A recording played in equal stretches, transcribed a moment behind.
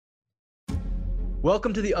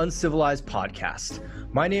Welcome to the Uncivilized Podcast.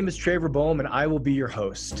 My name is Trevor Boehm and I will be your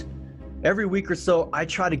host. Every week or so, I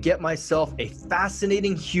try to get myself a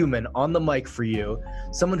fascinating human on the mic for you,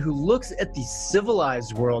 someone who looks at the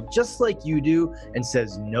civilized world just like you do and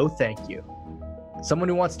says no thank you. Someone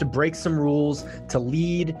who wants to break some rules, to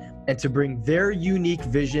lead, and to bring their unique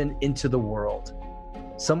vision into the world.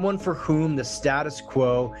 Someone for whom the status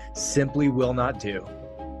quo simply will not do.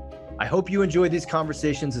 I hope you enjoy these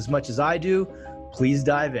conversations as much as I do. Please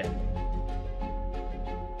dive in.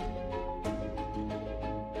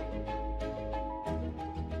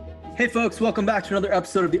 Hey folks, welcome back to another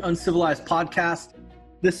episode of the Uncivilized Podcast.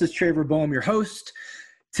 This is Trevor Boehm, your host.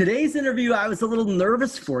 Today's interview, I was a little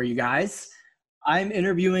nervous for you guys. I'm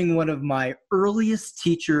interviewing one of my earliest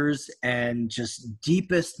teachers and just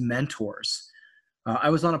deepest mentors. I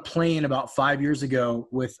was on a plane about 5 years ago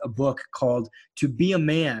with a book called To Be a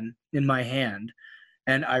Man in my hand.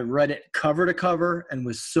 And I read it cover to cover and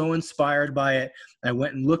was so inspired by it. I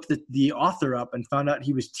went and looked the author up and found out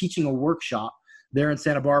he was teaching a workshop there in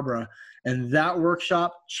Santa Barbara. And that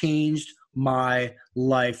workshop changed my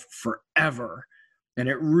life forever. And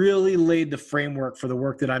it really laid the framework for the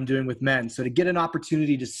work that I'm doing with men. So to get an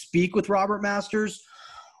opportunity to speak with Robert Masters,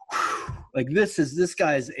 this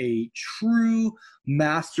guy is a true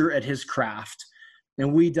master at his craft.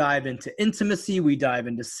 And we dive into intimacy, we dive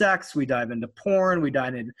into sex, we dive into porn, we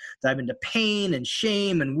dive into pain and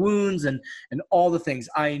shame and wounds and all the things.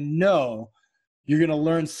 I know you're going to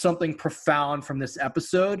learn something profound from this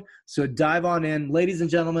episode. So dive on in. Ladies and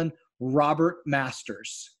gentlemen, Robert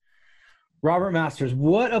Masters. Robert Masters,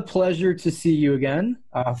 what a pleasure to see you again.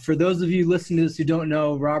 For those of you listening to this who don't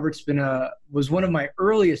know, Robert's was one of my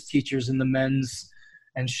earliest teachers in the men's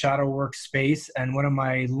and shadow work space and one of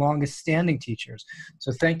my longest standing teachers.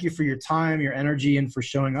 So thank you for your time, your energy, and for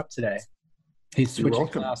showing up today. He's switching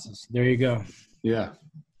classes. There you go. Yeah.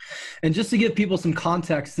 And just to give people some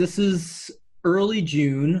context, this is early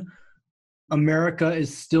June. America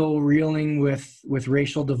is still reeling with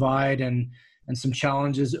racial divide and some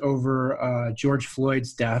challenges over George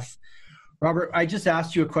Floyd's death. Robert, I just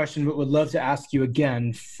asked you a question, but would love to ask you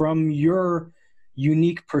again, from your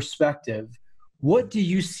unique perspective, what do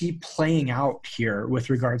you see playing out here with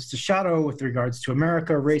regards to shadow, with regards to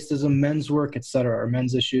America, racism, men's work, et cetera, or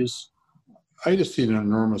men's issues? I just see an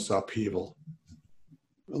enormous upheaval,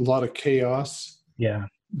 a lot of chaos,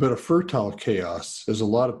 but a fertile chaos. There's a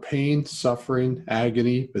lot of pain, suffering,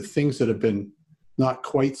 agony, but things that have been not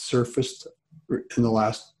quite surfaced in the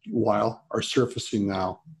last while are surfacing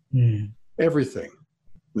now. Everything.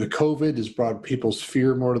 The COVID has brought people's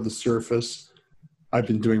fear more to the surface. I've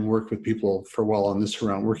been doing work with people for a while on this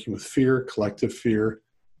around working with fear, collective fear,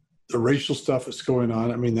 the racial stuff that's going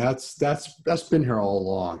on. I mean, that's been here all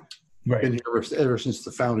along. Right. Been here ever since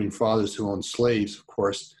the founding fathers who owned slaves, of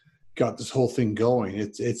course, got this whole thing going.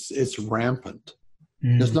 It's rampant.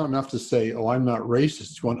 There's not enough to say, oh, I'm not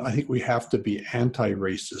racist. I think we have to be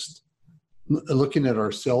anti-racist. Looking at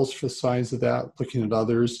ourselves for signs of that, looking at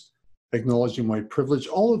others, acknowledging my privilege,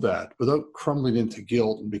 all of that, without crumbling into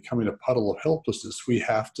guilt and becoming a puddle of helplessness, we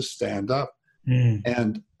have to stand up.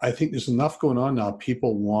 And I think there's enough going on now.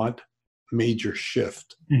 People want major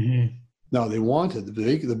shift. Now they wanted,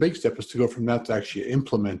 the big step is to go from that to actually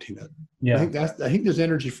implementing it. I think there's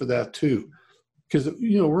energy for that too. Because,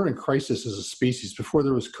 we're in crisis as a species. Before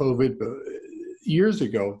there was COVID, but years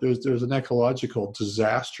ago, there was an ecological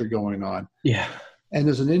disaster going on. And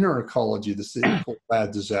there's an inner ecology, this equal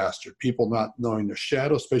bad disaster. People not knowing their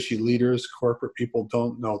shadow, especially leaders, corporate people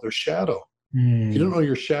don't know their shadow. If you don't know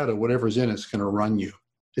your shadow, whatever's in it's going to run you.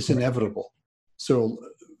 It's inevitable. So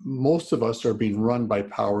most of us are being run by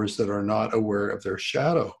powers that are not aware of their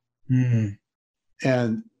shadow.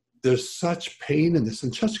 And there's such pain in this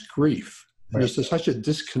and such grief. And there's such a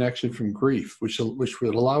disconnection from grief, which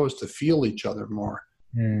would allow us to feel each other more.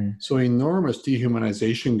 So enormous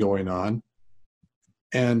dehumanization going on.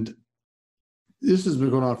 And this has been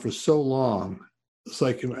going on for so long. It's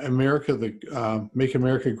like America, make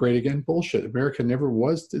America great again. Bullshit. America never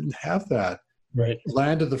didn't have that. Right.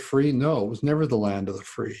 Land of the free. No, it was never the land of the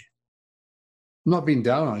free. I'm not being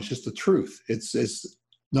down on it. It's just the truth. It's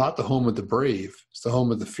not the home of the brave. It's the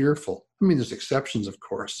home of the fearful. I mean, there's exceptions, of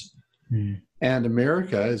course. And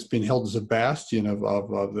America has been held as a bastion of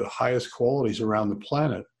the highest qualities around the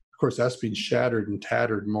planet. Of course, that's been shattered and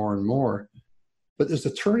tattered more and more. But there's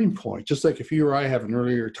a turning point. Just like if you or I have an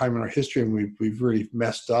earlier time in our history and we've really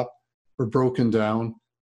messed up, we're broken down,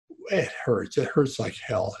 it hurts. It hurts like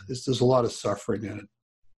hell. There's a lot of suffering in it.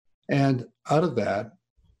 And out of that,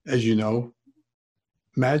 as you know,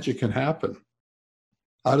 magic can happen.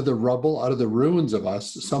 Out of the rubble, out of the ruins of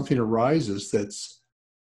us, something arises that's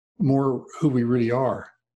more who we really are.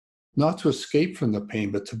 Not to escape from the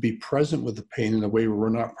pain, but to be present with the pain in a way where we're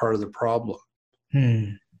not part of the problem.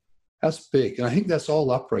 That's big. And I think that's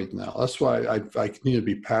all up right now. That's why I continue to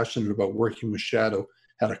be passionate about working with shadow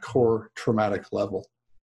at a core traumatic level.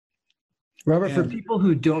 Robert, for people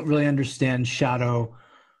who don't really understand shadow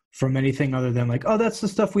from anything other than like, oh, that's the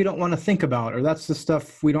stuff we don't want to think about, or that's the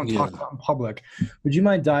stuff we don't talk about in public, would you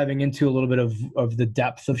mind diving into a little bit of the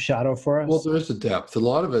depth of shadow for us? Well, there is a depth. A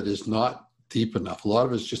lot of it is not deep enough. A lot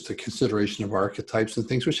of it is just a consideration of archetypes and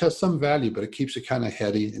things, which has some value, but it keeps it kind of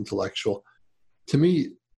heady, intellectual. To me,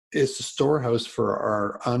 it's a storehouse for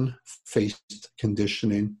our unfaced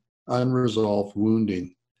conditioning, unresolved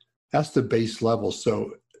wounding. That's the base level.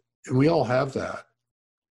 So we all have that,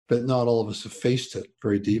 but not all of us have faced it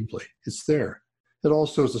very deeply. It's there. It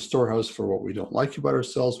also is a storehouse for what we don't like about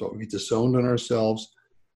ourselves, what we disowned in ourselves,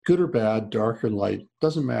 good or bad, dark or light,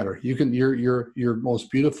 doesn't matter. You can your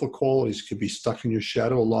most beautiful qualities could be stuck in your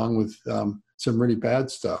shadow along with some really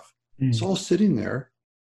bad stuff. It's all sitting there,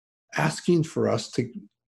 asking for us to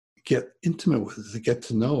get intimate with it, to get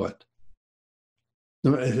to know it.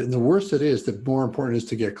 The worse it is, the more important it is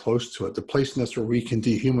to get close to it. The place in us where we can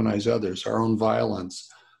dehumanize others, our own violence,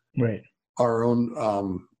 right, our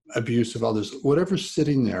own abuse of others, whatever's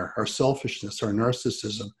sitting there, our selfishness, our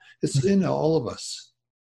narcissism, it's in all of us.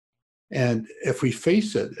 And if we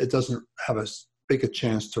face it, it doesn't have as big a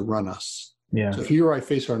chance to run us. Yeah. So if you or I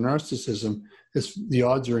face our narcissism, the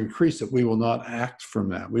odds are increased that we will not act from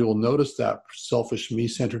that. We will notice that selfish,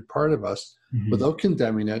 me-centered part of us without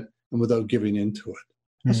condemning it and without giving into it.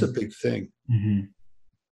 That's a big thing.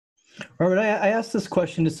 Robert, I asked this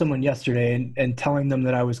question to someone yesterday and telling them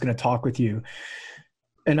that I was going to talk with you.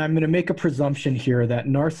 And I'm going to make a presumption here that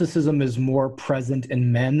narcissism is more present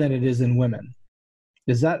in men than it is in women.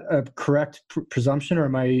 Is that a correct presumption, or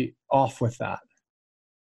am I off with that?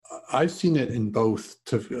 I've seen it in both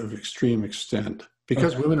to an extreme extent.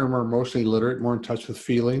 Because women are more emotionally literate, more in touch with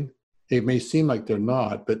feeling, it may seem like they're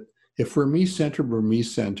not, but if we're me-centered, we're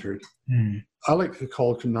me-centered. I like to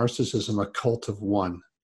call narcissism a cult of one.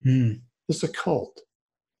 It's a cult.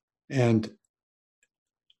 And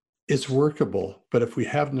it's workable. But if we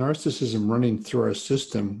have narcissism running through our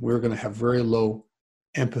system, we're going to have very low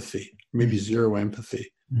empathy, maybe zero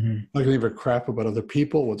empathy. Not going to give a crap about other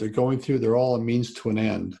people, what they're going through. They're all a means to an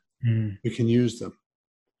end. We can use them.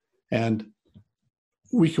 And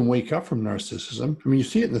we can wake up from narcissism. I mean, you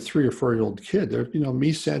see it in the 3 or 4-year-old kid. They're,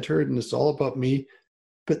 me-centered, and it's all about me.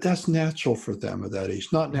 But that's natural for them at that age.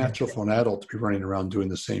 Not natural for an adult to be running around doing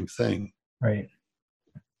the same thing. Right.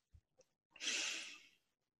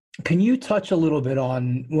 Can you touch a little bit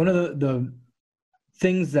on one of the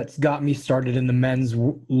things that's got me started in the men's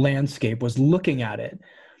landscape was looking at it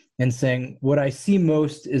and saying, what I see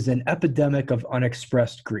most is an epidemic of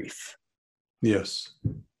unexpressed grief. Yes.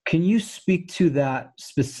 Can you speak to that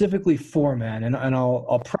specifically for men? And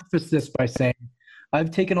I'll preface this by saying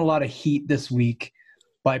I've taken a lot of heat this week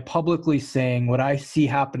by publicly saying what I see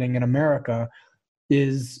happening in America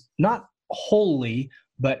is not wholly,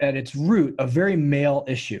 but at its root, a very male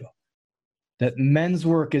issue. That men's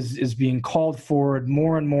work is being called forward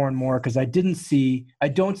more and more and more because I don't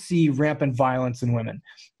see rampant violence in women.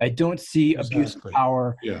 I don't see abuse of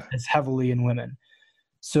power as heavily in women.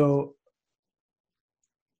 So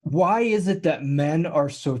why is it that men are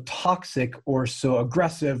so toxic or so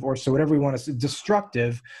aggressive or so whatever we want to say,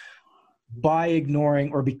 destructive by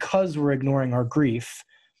ignoring or because we're ignoring our grief?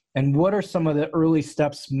 And what are some of the early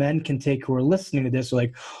steps men can take who are listening to this?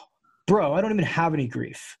 Like, bro, I don't even have any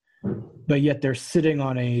grief. But yet they're sitting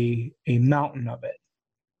on a mountain of it.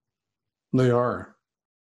 They are.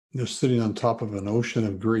 They're sitting on top of an ocean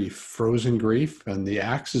of grief, frozen grief, and the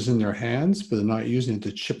axe is in their hands, but they're not using it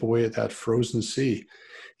to chip away at that frozen sea.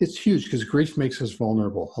 It's huge because grief makes us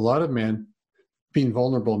vulnerable. A lot of men, being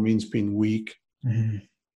vulnerable means being weak,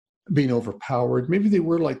 being overpowered. Maybe they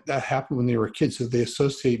were like that happened when they were kids, so they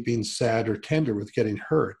associate being sad or tender with getting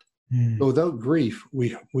hurt. But without grief,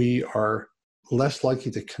 we are less likely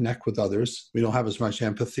to connect with others. We don't have as much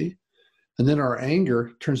empathy. And then our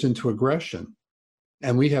anger turns into aggression.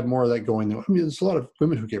 And we have more of that going on. I mean, there's a lot of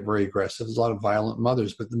women who get very aggressive. There's a lot of violent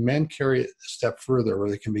mothers, but the men carry it a step further where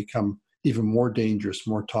they can become even more dangerous,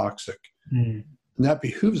 more toxic. And that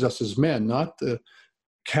behooves us as men not to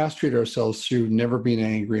castrate ourselves through never being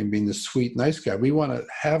angry and being the sweet, nice guy. We want to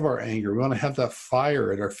have our anger. We want to have that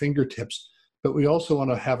fire at our fingertips. But we also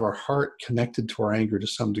want to have our heart connected to our anger to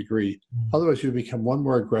some degree. Otherwise, you become one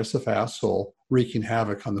more aggressive asshole wreaking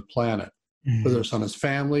havoc on the planet, whether it's on his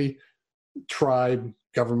family, tribe,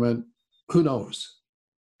 government, who knows?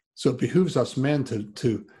 So it behooves us men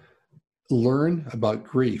to learn about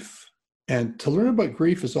grief. And to learn about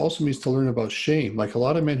grief also means to learn about shame. Like a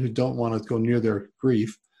lot of men who don't want to go near their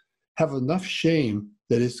grief have enough shame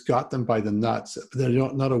that it's got them by the nuts, but they're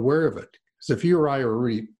not aware of it. Because if you or I are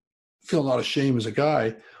really feel a lot of shame as a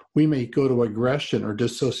guy, we may go to aggression or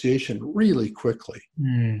dissociation really quickly,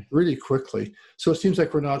 really quickly. So it seems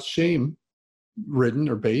like we're not shame-ridden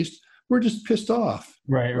or based. We're just pissed off.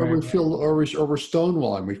 Right. Or we feel, or we're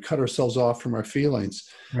stonewalling. We've cut ourselves off from our feelings.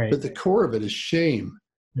 Right. But the core of it is shame.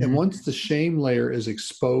 And once the shame layer is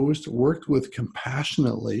exposed, worked with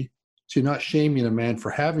compassionately, so you're not shaming a man for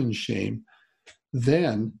having shame,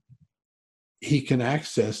 then he can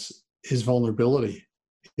access his vulnerability.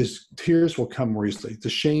 His tears will come more easily. The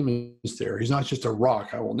shame is there. He's not just a rock.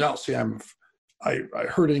 I will now say I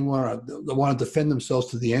hurt anyone that want to defend themselves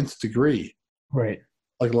to the nth degree. Right.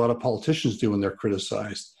 Like a lot of politicians do when they're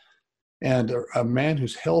criticized. And a man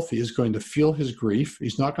who's healthy is going to feel his grief.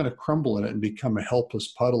 He's not going to crumble in it and become a helpless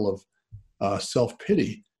puddle of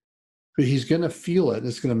self-pity. But he's going to feel it.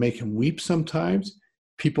 It's going to make him weep sometimes.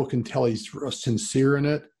 People can tell he's sincere in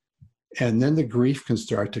it. And then the grief can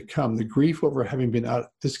start to come. The grief over having been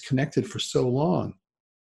disconnected for so long,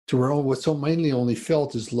 to where what's so mainly only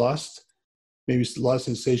felt is lust, maybe a lot of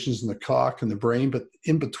sensations in the cock and the brain, but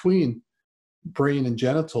in between brain and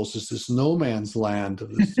genitals is this no man's land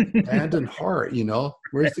of this abandoned heart.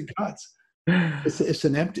 Where's the guts? It's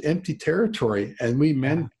an empty territory, and we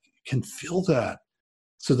men can feel that,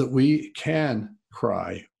 so that we can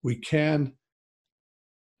cry, we can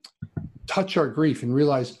touch our grief and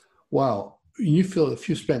realize, wow, you feel if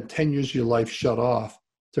you spent 10 years of your life shut off,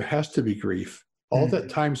 there has to be grief. All that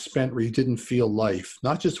time spent where you didn't feel life,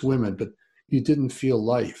 not just women, but you didn't feel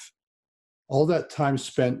life. All that time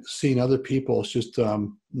spent seeing other people, it's just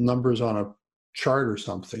numbers on a chart or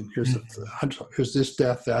something. Here's this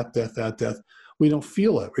death, that death, that death. We don't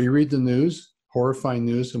feel it. We read the news, horrifying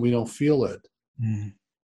news, and we don't feel it.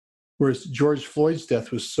 Whereas George Floyd's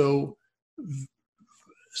death was so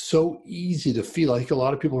easy to feel. I think a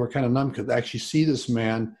lot of people were kind of numb, could actually see this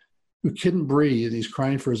man who couldn't breathe and he's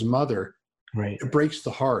crying for his mother. Right. It breaks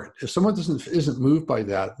the heart. If someone isn't moved by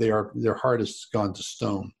that, their heart has gone to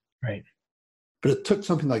stone. Right. But it took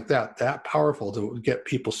something like that powerful to get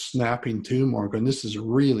people snapping to more, going, this is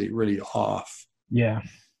really, really off. Yeah.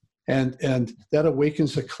 And that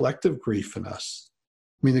awakens a collective grief in us.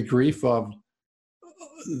 I mean, the grief of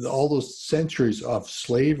all those centuries of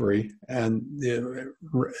slavery, and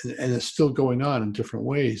it's still going on in different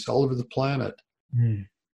ways all over the planet.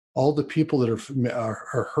 All the people that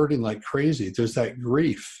are hurting like crazy. There's that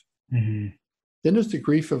grief. Then there's the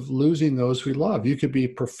grief of losing those we love. You could be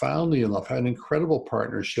profoundly in love, have an incredible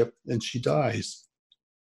partnership, and she dies.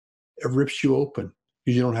 It rips you open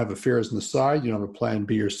because you don't have affairs on the side. You don't have a plan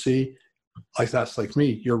B or C. That's like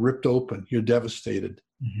me. You're ripped open. You're devastated.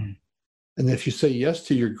 And if you say yes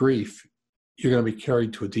to your grief, you're going to be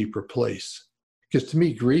carried to a deeper place. Because to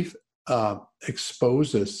me, grief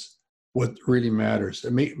exposes what really matters.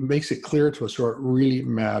 It makes it clear to us what really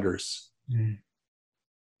matters.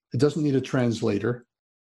 It doesn't need a translator.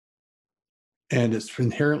 And it's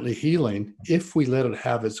inherently healing if we let it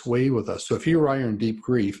have its way with us. So if you or I are in deep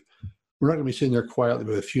grief, we're not going to be sitting there quietly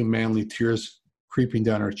with a few manly tears creeping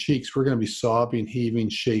down our cheeks. We're going to be sobbing, heaving,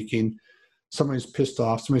 shaking. Somebody's pissed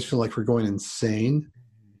off. Somebody's feeling like we're going insane.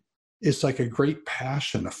 It's like a great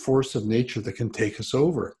passion, a force of nature that can take us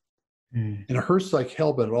over. And it hurts like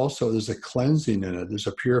hell, but also there's a cleansing in it. There's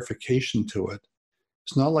a purification to it.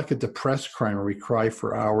 It's not like a depressed cry where we cry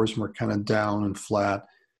for hours and we're kind of down and flat.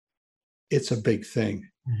 It's a big thing.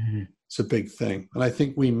 It's a big thing. And I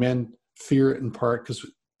think we men fear it in part because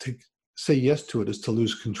to say yes to it is to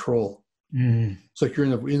lose control. It's like you're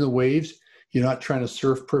in the waves. You're not trying to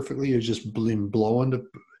surf perfectly. You're just being blown.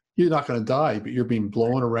 You're not going to die, but you're being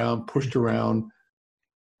blown around, pushed around,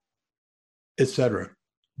 etc.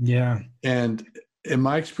 Yeah. And in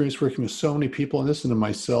my experience working with so many people on this and in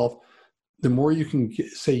myself, the more you can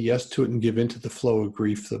say yes to it and give into the flow of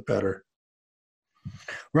grief, the better.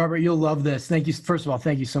 Robert, you'll love this. Thank you. First of all,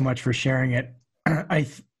 thank you so much for sharing it.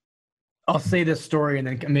 I'll say this story and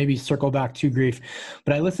then maybe circle back to grief.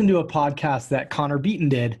 But I listened to a podcast that Connor Beaton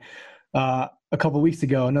did a couple of weeks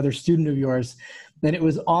ago, another student of yours, and it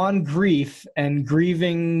was on grief and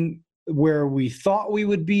grieving where we thought we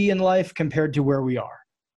would be in life compared to where we are.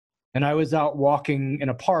 And I was out walking in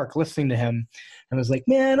a park listening to him and was like,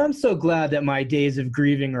 man, I'm so glad that my days of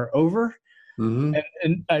grieving are over. And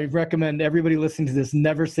I recommend everybody listening to this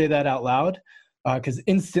never say that out loud, because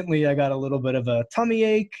instantly I got a little bit of a tummy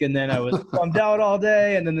ache, and then I was bummed out all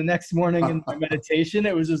day. And then the next morning in my meditation,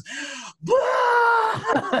 it was just,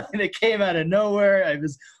 and it came out of nowhere. It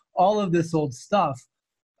was all of this old stuff.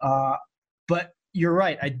 But you're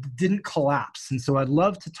right. I didn't collapse. And so I'd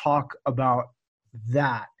love to talk about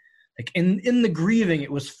that. Like in the grieving,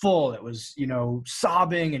 it was full. It was,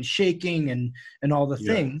 sobbing and shaking and all the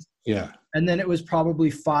things. Yeah. And then it was probably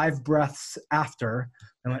 5 breaths after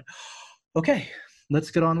I went, okay,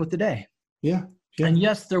 let's get on with the day. Yeah. Yeah. And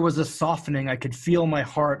yes, there was a softening. I could feel my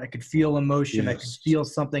heart. I could feel emotion. Yes. I could feel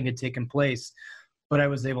something had taken place, but I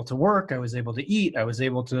was able to work. I was able to eat. I was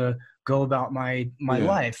able to go about my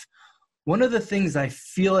life. One of the things I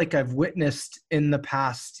feel like I've witnessed in the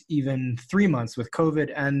past, even 3 months with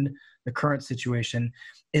COVID and the current situation,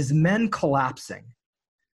 is men collapsing.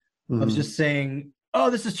 Mm-hmm. I was just saying, oh,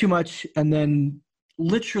 this is too much. And then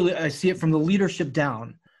literally I see it from the leadership down.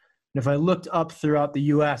 And if I looked up throughout the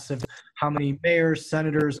US of how many mayors,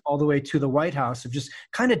 senators, all the way to the White House have just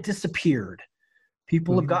kind of disappeared.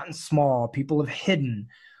 People have gotten small. People have hidden.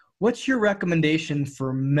 What's your recommendation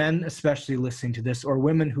for men, especially listening to this, or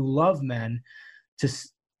women who love men,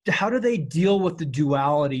 how do they deal with the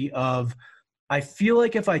duality of, I feel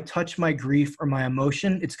like if I touch my grief or my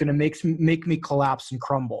emotion, it's going to make me collapse and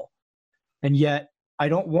crumble. And yet I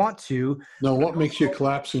don't want to. No, what makes you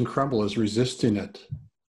collapse and crumble is resisting it.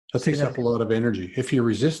 That takes up a lot of energy. If you're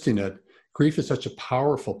resisting it, grief is such a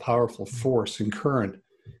powerful, powerful force and current.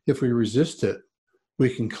 If we resist it, we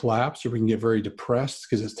can collapse or we can get very depressed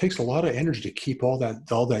because it takes a lot of energy to keep all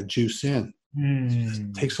that juice in.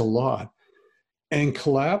 It takes a lot. And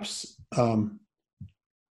collapse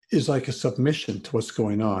is like a submission to what's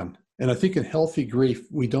going on. And I think in healthy grief,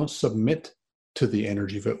 we don't submit to the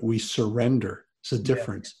energy of it. We surrender. It's a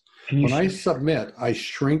difference. When I submit, I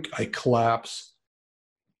shrink, I collapse.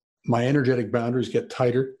 My energetic boundaries get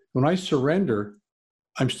tighter. When I surrender,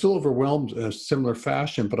 I'm still overwhelmed in a similar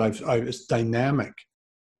fashion, but it's dynamic.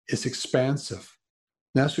 It's expansive.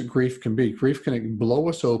 And that's what grief can be. Grief can blow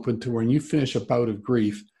us open to when you finish a bout of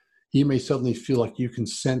grief, you may suddenly feel like you can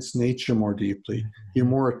sense nature more deeply. You're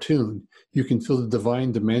more attuned. You can feel the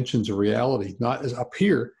divine dimensions of reality. Not as up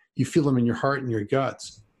here, you feel them in your heart and your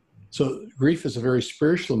guts. So grief is a very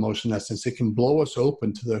spiritual emotion in that sense. It can blow us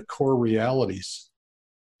open to the core realities.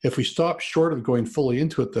 If we stop short of going fully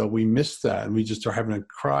into it, though, we miss that, and we just are having a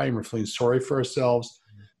cry, and we're feeling sorry for ourselves.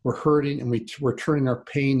 We're hurting, and we're turning our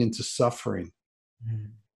pain into suffering.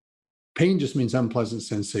 Pain just means unpleasant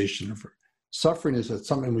sensation. Suffering is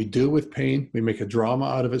something we do with pain. We make a drama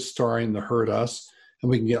out of it, starring to hurt us, and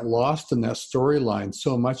we can get lost in that storyline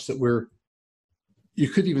so much that you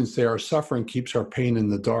could even say our suffering keeps our pain in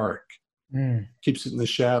the dark, keeps it in the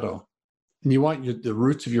shadow. And you want the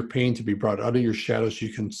roots of your pain to be brought out of your shadows. So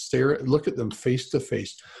you can look at them face to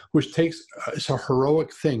face, which it's a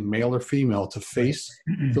heroic thing, male or female, to face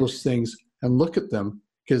those things and look at them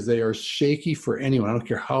because they are shaky for anyone. I don't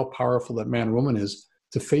care how powerful that man or woman is.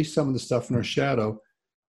 To face some of the stuff in our shadow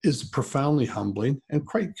is profoundly humbling and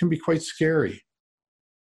can be quite scary.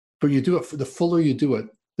 But you do it, the fuller you do it,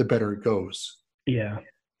 the better it goes. Yeah.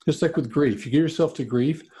 Just like with grief, you give yourself to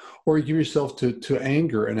grief, or you give yourself to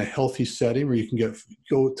anger in a healthy setting where you can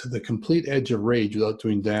go to the complete edge of rage without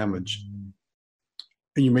doing damage.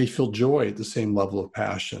 And you may feel joy at the same level of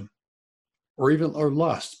passion, or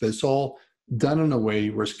lust, but it's all done in a way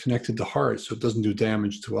where it's connected to heart, so it doesn't do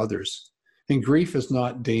damage to others. And grief is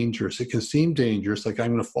not dangerous. It can seem dangerous, like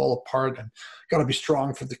I'm going to fall apart and got to be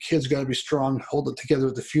strong for the kids, got to be strong, hold it together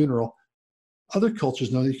at the funeral. Other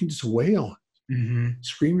cultures know that you can just wail.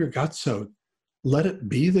 Scream your guts out. Let it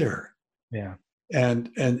be there. Yeah. And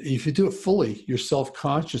if you do it fully, your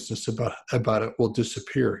self-consciousness about it will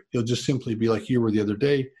disappear. You'll just simply be like you were the other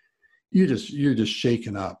day. You're just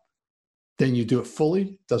shaken up. Then you do it fully.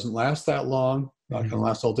 It doesn't last that long. Not going to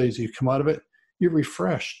last all day. So you come out of it, you're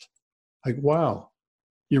refreshed. Like, wow,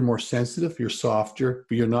 you're more sensitive, you're softer,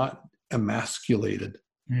 but you're not emasculated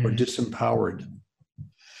or disempowered.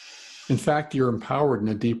 In fact, you're empowered in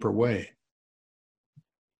a deeper way.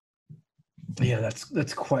 Yeah,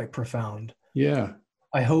 that's quite profound. Yeah.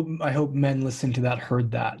 I hope men listening to that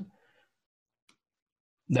heard that.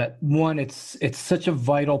 That one, it's such a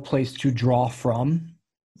vital place to draw from.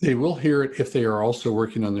 They will hear it if they are also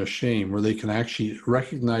working on their shame, where they can actually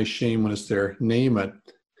recognize shame when it's there, name it,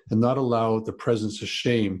 and not allow the presence of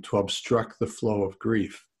shame to obstruct the flow of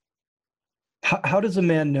grief. How does a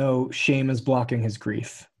man know shame is blocking his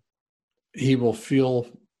grief? He will feel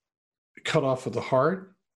cut off at the heart.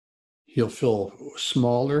 He'll feel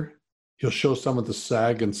smaller. He'll show some of the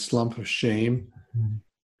sag and slump of shame,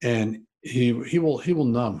 and he will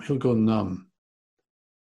numb. He'll go numb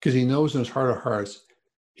because he knows in his heart of hearts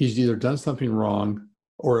he's either done something wrong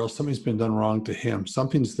or else something's been done wrong to him.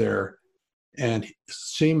 Something's there And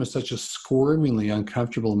shame is such a squirmingly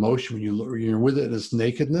uncomfortable emotion when you're with it as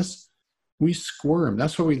nakedness. We squirm.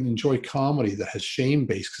 That's why we enjoy comedy that has shame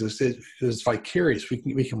base, because it's vicarious.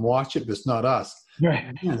 We can watch it, but it's not us.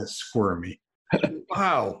 Right. Man, it's squirmy.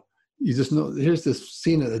 Wow. You just know, here's this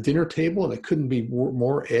scene at a dinner table, and it couldn't be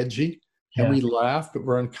more edgy. And we laugh, but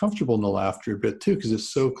we're uncomfortable in the laughter a bit too, because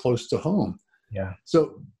it's so close to home. Yeah.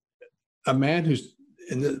 So a man who's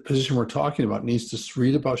in the position we're talking about needs to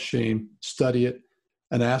read about shame, study it,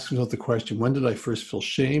 and ask himself the question, when did I first feel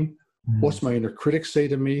shame? What's my inner critic say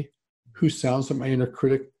to me? Who sounds like my inner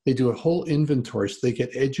critic? They do a whole inventory so they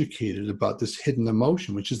get educated about this hidden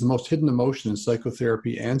emotion, which is the most hidden emotion in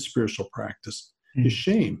psychotherapy and spiritual practice, is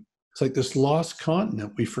shame. It's like this lost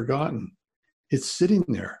continent we've forgotten. It's sitting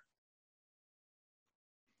there.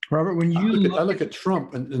 Robert, when you I look at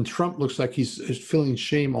Trump, and Trump looks like he's feeling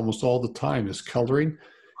shame almost all the time, his coloring,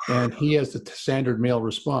 and he has the standard male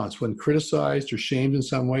response. When criticized or shamed in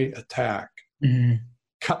some way, attack.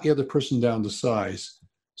 Cut the other person down to size.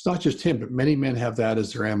 It's not just him, but many men have that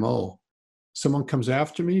as their MO. Someone comes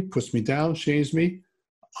after me, puts me down, shames me,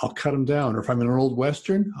 I'll cut him down. Or if I'm in an old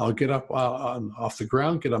Western, I'll get up off the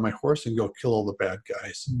ground, get on my horse, and go kill all the bad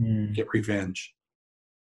guys, get revenge.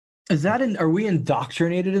 Is that are we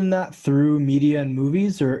indoctrinated in that through media and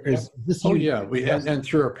movies, or is this? Oh yeah, and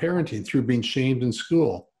through our parenting, through being shamed in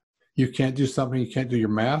school. You can't do something, you can't do your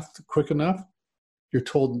math quick enough. You're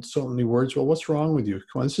told so many words. Well, what's wrong with you?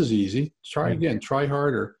 Come on, this is easy. Try again. Try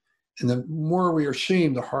harder. And the more we are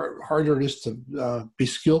shamed, the harder it is to be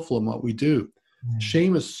skillful in what we do.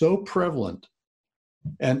 Shame is so prevalent.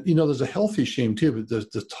 And, there's a healthy shame too, but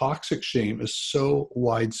the toxic shame is so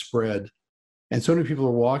widespread. And so many people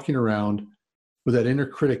are walking around with that inner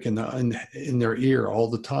critic in their ear all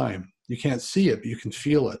the time. You can't see it, but you can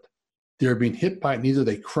feel it. They're being hit by it, and either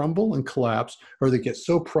they crumble and collapse, or they get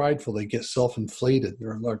so prideful they get self-inflated.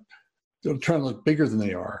 They're trying to look bigger than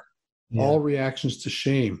they are. Yeah. All reactions to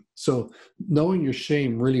shame. So knowing your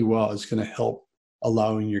shame really well is going to help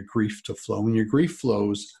allowing your grief to flow. When your grief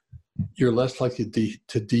flows, you're less likely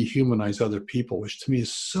to dehumanize other people, which to me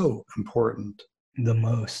is so important. The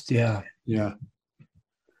most, yeah. Yeah.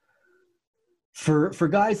 For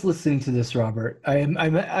guys listening to this, Robert,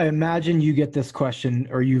 I imagine you get this question,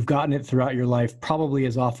 or you've gotten it throughout your life, probably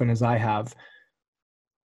as often as I have.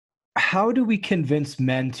 How do we convince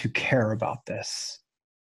men to care about this?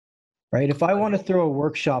 Right? If I want to throw a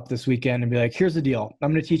workshop this weekend and be like, here's the deal.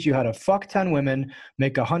 I'm going to teach you how to fuck 10 women,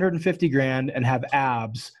 make 150 grand, and have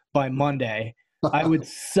abs by Monday. I would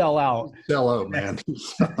sell out. Sell out, man.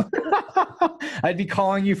 I'd be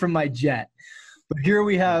calling you from my jet. But here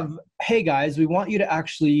we have, hey guys, we want you to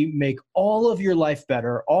actually make all of your life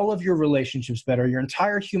better, all of your relationships better, your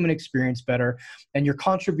entire human experience better, and your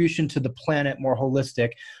contribution to the planet more holistic.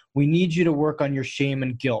 We need you to work on your shame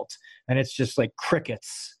and guilt. And it's just like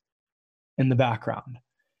crickets in the background.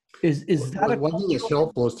 Is that one thing that's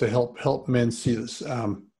helpful is to help men see this,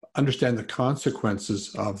 understand the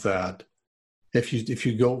consequences of that. If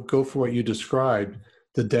you go for what you described,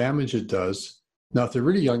 the damage it does. Now, if they're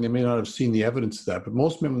really young, they may not have seen the evidence of that. But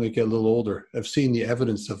most men, when they get a little older, have seen the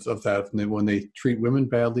evidence of that. And when they treat women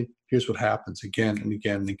badly, here's what happens again and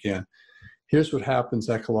again and again. Here's what happens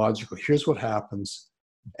ecologically. Here's what happens.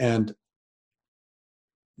 And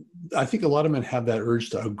I think a lot of men have that urge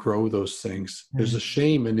to outgrow those things. There's a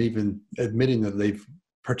shame in even admitting that they've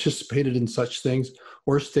participated in such things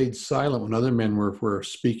or stayed silent when other men were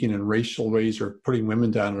speaking in racial ways or putting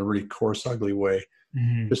women down in a really coarse, ugly way.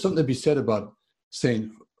 There's something to be said about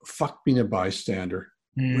saying, fuck being a bystander.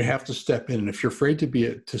 We have to step in. And if you're afraid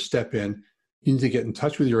to step in, you need to get in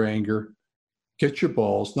touch with your anger, get your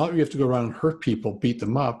balls. Not that you have to go around and hurt people, beat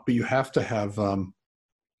them up, but you have to have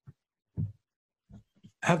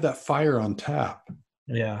that fire on tap.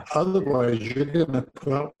 Yeah. Otherwise, you're going to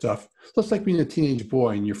put out stuff. It's like being a teenage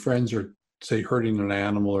boy and your friends are, say, hurting an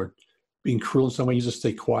animal or being cruel in some way. You just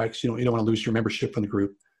stay quiet because you don't want to lose your membership in the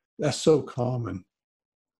group. That's so common.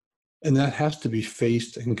 And that has to be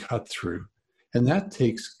faced and cut through. And that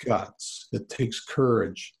takes guts. It takes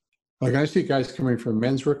courage. Like I see guys coming from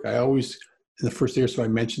men's work, I always, in the first day or so I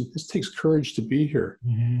mentioned, this takes courage to be here.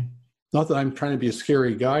 Not that I'm trying to be a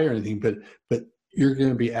scary guy or anything, but you're going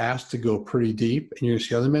to be asked to go pretty deep, and you're going to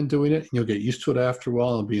see other men doing it, and you'll get used to it after a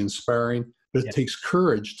while, and it'll be inspiring. But it takes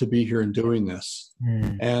courage to be here and doing this.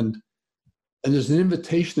 And there's an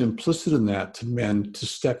invitation implicit in that to men to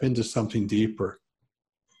step into something deeper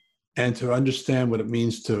and to understand what it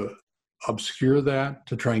means to obscure that,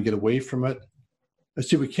 to try and get away from it. I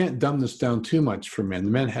see we can't dumb this down too much for men.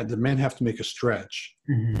 The men have to make a stretch.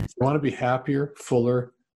 If you want to be happier,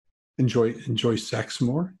 fuller, enjoy sex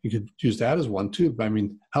more. You could use that as one too. But I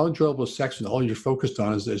mean, how enjoyable is sex when all you're focused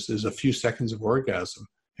on is a few seconds of orgasm?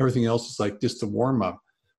 Everything else is like just a warm up.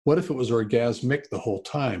 What if it was orgasmic the whole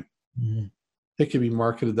time? Mm-hmm. It could be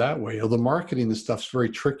marketed that way. Although marketing this stuff's very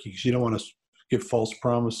tricky because you don't want to give false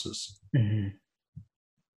promises. Mm-hmm.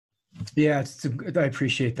 Yeah, I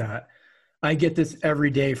appreciate that. I get this every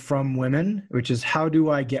day from women, which is, how do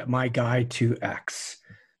I get my guy to X?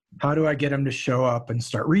 How do I get him to show up and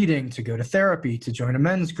start reading, to go to therapy, to join a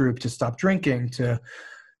men's group, to stop drinking, to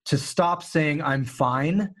stop saying I'm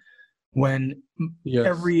fine when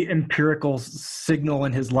every empirical signal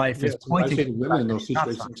in his life is pointing to women in those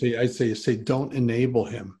situations. I'd say don't enable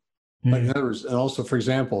him. Mm-hmm. Like in other words, and also, for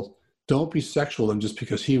example, don't be sexual with him just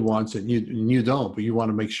because he wants it and you don't, but you want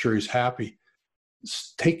to make sure he's happy.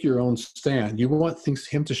 Take your own stand. You want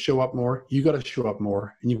him to show up more, you got to show up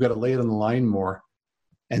more, and you've got to lay it on the line more.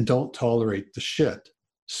 And don't tolerate the shit.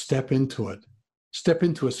 Step into it. Step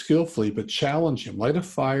into it skillfully, but challenge him. Light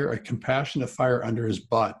a compassionate fire under his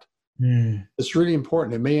butt. Mm. It's really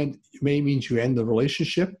important. It may mean you end the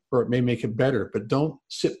relationship, or it may make it better, but don't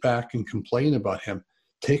sit back and complain about him.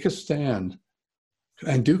 Take a stand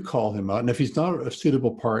and do call him out. And if he's not a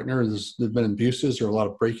suitable partner, there's been abuses or a lot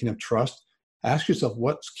of breaking of trust, ask yourself,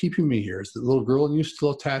 what's keeping me here? Is the little girl in you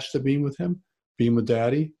still attached to being with him, being with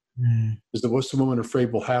daddy? Is what's the woman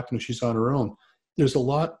afraid will happen if she's on her own? There's a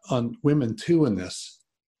lot on women too in this.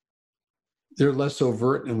 They're less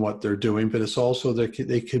overt in what they're doing, but it's also that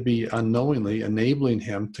they could be unknowingly enabling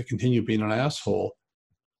him to continue being an asshole,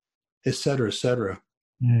 et cetera, et cetera.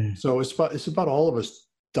 So it's about all of us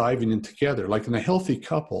diving in together. Like in a healthy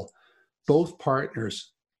couple, both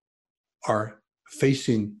partners are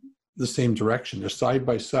facing the same direction. They're side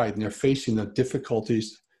by side, and they're facing the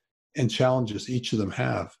difficulties and challenges each of them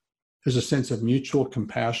have. There's a sense of mutual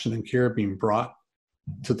compassion and care being brought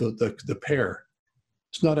to the pair.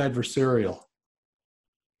 It's not adversarial.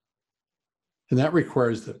 And that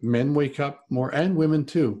requires that men wake up more, and women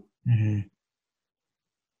too. Mm-hmm.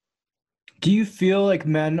 Do you feel like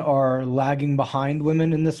men are lagging behind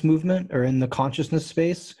women in this movement or in the consciousness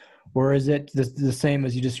space? Or is it the same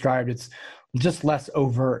as you described? It's just less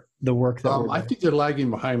overt, the work that we're doing? I think they're lagging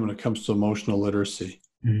behind when it comes to emotional literacy.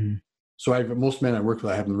 Mm-hmm. So most men I work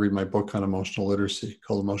with, I have them read my book on emotional literacy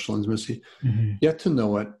called Emotional Intimacy. Mm-hmm. Get to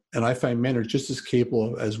know it. And I find men are just as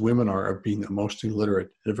capable as women are of being emotionally literate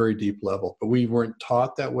at a very deep level. But we weren't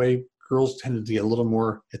taught that way. Girls tended to get a little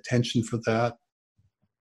more attention for that.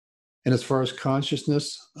 And as far as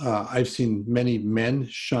consciousness, I've seen many men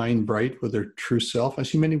shine bright with their true self. I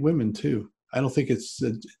see many women too. I don't think it's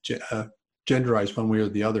genderized one way or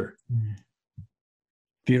the other.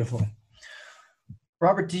 Beautiful.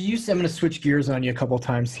 Robert, I'm going to switch gears on you a couple of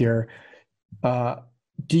times here.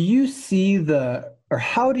 Do you see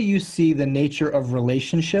how do you see the nature of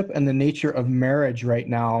relationship and the nature of marriage right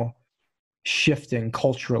now shifting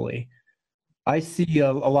culturally? I see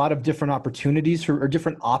a lot of different opportunities or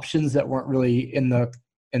different options that weren't really in the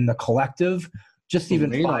collective. The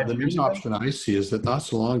main option I see is that not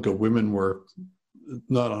so long ago, women were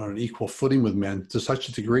not on an equal footing with men to such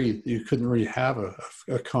a degree you couldn't really have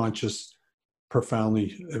a conscious,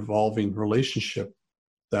 profoundly evolving relationship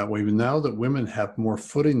that way. But now that women have more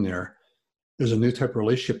footing there's a new type of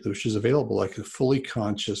relationship which is available, like a fully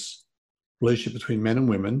conscious relationship between men and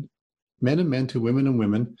women, men and men to women and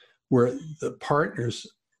women, where the partners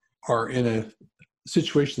are in a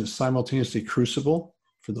situation that's simultaneously crucible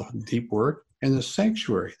for the deep work and the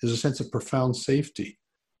sanctuary. There's a sense of profound safety.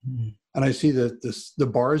 Mm-hmm. And I see that the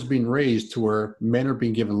bar is being raised to where men are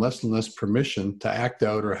being given less and less permission to act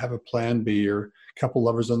out or have a plan B or a couple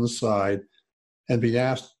lovers on the side, and being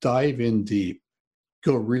asked, dive in deep,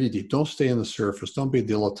 go really deep. Don't stay on the surface. Don't be a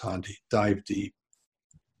dilettante. Dive deep.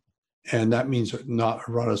 And that means not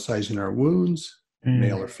eroticizing our wounds,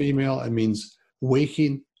 male or female. It means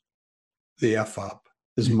waking the F up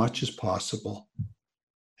as much as possible.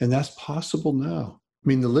 And that's possible now. I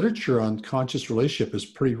mean, the literature on conscious relationship is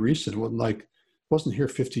pretty recent. It wasn't here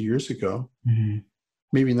 50 years ago. Mm-hmm.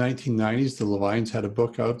 Maybe 1990s, the Levines had a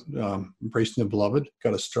book out, Embracing the Beloved,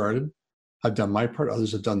 got us started. I've done my part.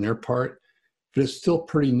 Others have done their part. But it's still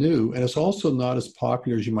pretty new. And it's also not as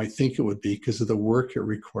popular as you might think it would be because of the work it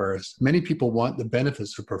requires. Many people want the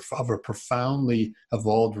benefits of a profoundly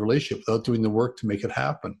evolved relationship without doing the work to make it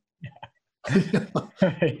happen.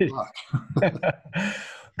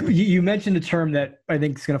 You mentioned a term that I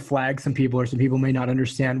think is going to flag some people or some people may not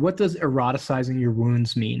understand. What does eroticizing your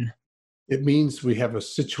wounds mean? It means we have a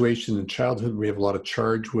situation in childhood we have a lot of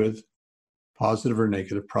charge with, positive or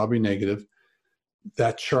negative, probably negative.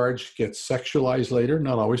 that charge gets sexualized later,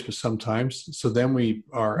 not always, but sometimes. So then we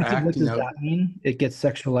are What acting does out. that mean? It gets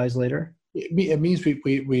sexualized later? It means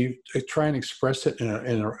we try and express it in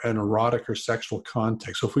an erotic or sexual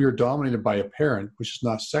context. So if we are dominated by a parent, which is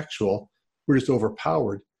not sexual, we're just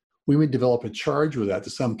overpowered, we may develop a charge with that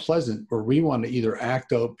that's unpleasant, where we want to either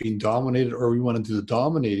act out being dominated or we want to do the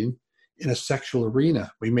dominating in a sexual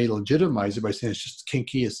arena. We may legitimize it by saying it's just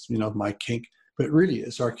kinky, it's my kink, but really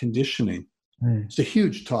it's our conditioning. It's a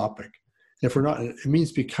huge topic. If we're not, it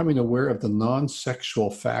means becoming aware of the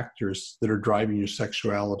non-sexual factors that are driving your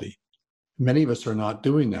sexuality. Many of us are not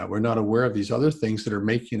doing that. We're not aware of these other things that are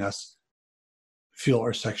making us feel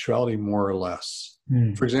our sexuality more or less.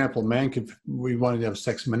 For example, we want to have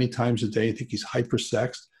sex many times a day. I think he's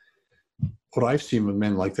hypersexed. What I've seen with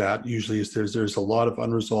men like that usually is there's a lot of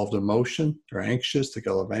unresolved emotion. They're anxious, they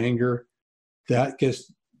got anger. That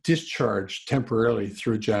gets discharged temporarily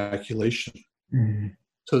through ejaculation.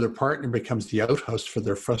 So their partner becomes the outhouse for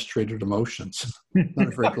their frustrated emotions. Not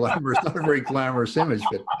a very glamorous image,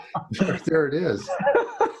 but there it is.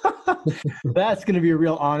 That's going to be a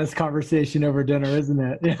real honest conversation over dinner, isn't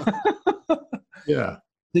it? Yeah.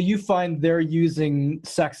 So you find they're using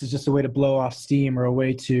sex as just a way to blow off steam or a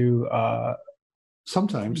way to...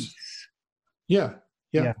 Sometimes. Yeah.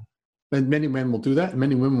 And many men will do that. And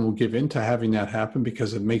many women will give in to having that happen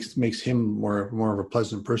because it makes him more of a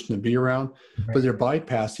pleasant person to be around. Right. But they're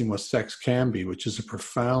bypassing what sex can be, which is a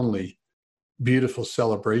profoundly beautiful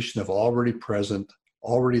celebration of already present,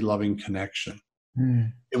 already loving connection,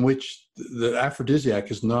 in which the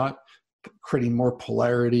aphrodisiac is not creating more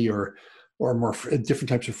polarity or more different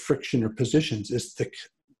types of friction or positions. It's the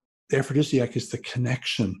aphrodisiac is the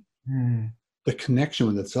connection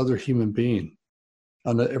with this other human being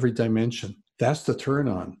on every dimension. That's the turn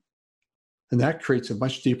on. And that creates a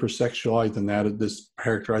much deeper sexuality than that that's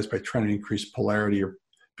characterized by trying to increase polarity or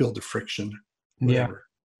build the friction. Whatever.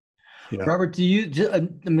 Yeah. Robert,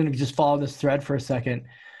 I'm going to just follow this thread for a second.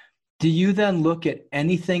 Do you then look at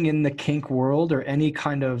anything in the kink world or any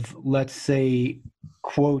kind of, let's say,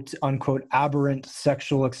 quote unquote, aberrant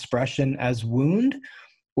sexual expression as wound?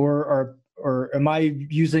 Or am I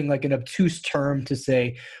using like an obtuse term to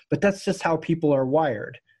say, but that's just how people are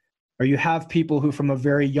wired? Or you have people who from a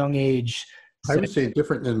very young age... I would say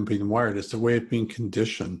different than being wired. It's the way of being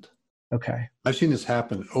conditioned. Okay. I've seen this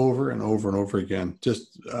happen over and over and over again.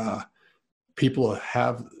 Just people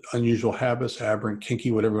have unusual habits, aberrant, kinky,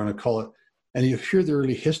 whatever you want to call it. And you hear the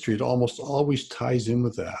early history, it almost always ties in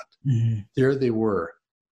with that. There they were,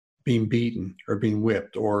 being beaten or being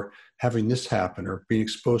whipped or having this happen or being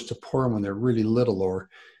exposed to porn when they're really little. Or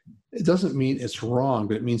it doesn't mean it's wrong,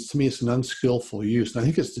 but it means to me it's an unskillful use. And I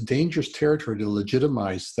think it's the dangerous territory to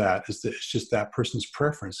legitimize that it's just that person's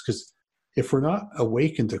preference. Because if we're not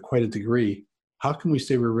awakened to quite a degree, how can we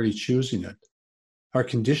say we're really choosing it? Our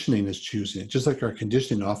conditioning is choosing it, just like our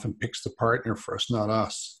conditioning often picks the partner for us, not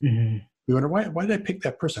us. We wonder, why did I pick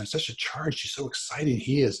that person? It's such a charge. He's so exciting.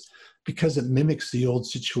 He is. Because it mimics the old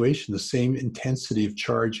situation, the same intensity of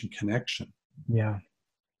charge and connection. Yeah.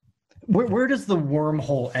 Where does the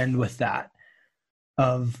wormhole end with that?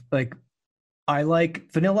 Of like, I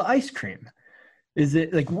like vanilla ice cream. Is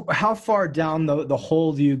it like, how far down the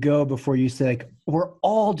hole do you go before you say, like, we're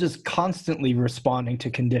all just constantly responding to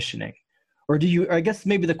conditioning? Or do you, I guess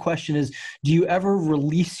maybe the question is, do you ever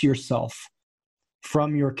release yourself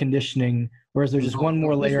from your conditioning, or is there just one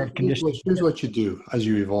more layer of conditioning? Here's what you do as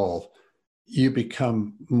you evolve. You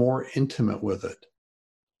become more intimate with it.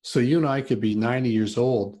 So you and I could be 90 years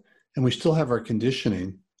old and we still have our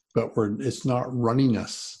conditioning, but it's not running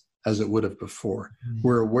us as it would have before.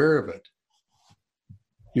 We're aware of it.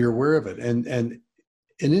 You're aware of it. And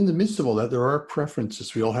in the midst of all that, there are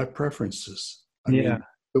preferences. We all have preferences. I mean,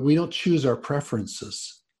 but we don't choose our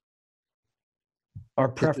preferences. Our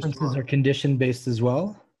preferences are condition based as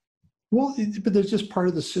well? Well, but they're just part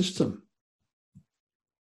of the system.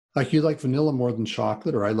 Like you like vanilla more than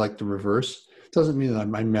chocolate, or I like the reverse. It doesn't mean that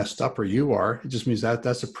I'm messed up or you are. It just means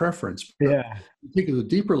that's a preference. Yeah. Think of the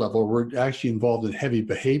deeper level, we're actually involved in heavy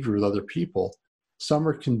behavior with other people. Some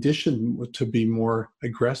are conditioned to be more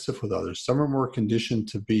aggressive with others. Some are more conditioned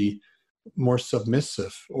to be more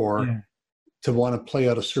submissive or to want to play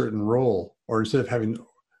out a certain role. Or instead of having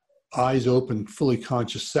eyes open, fully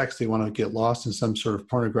conscious sex, they want to get lost in some sort of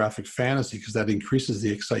pornographic fantasy because that increases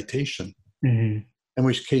the excitation. In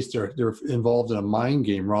which case they're involved in a mind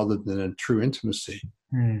game rather than a true intimacy.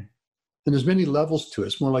 And there's many levels to it.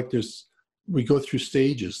 It's more like we go through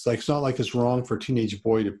stages. Like it's not like it's wrong for a teenage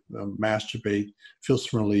boy to masturbate, feel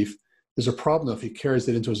some relief. There's a problem if he carries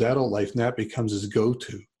it into his adult life and that becomes his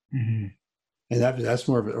go-to. And that's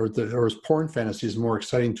more of it, or his porn fantasy is more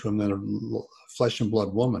exciting to him than a flesh and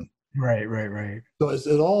blood woman. Right. So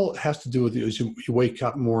it all has to do with you as you wake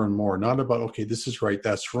up more and more, not about, okay, this is right,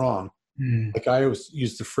 that's wrong. Like I always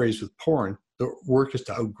use the phrase with porn, the work is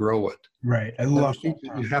to outgrow it. Right. I love that.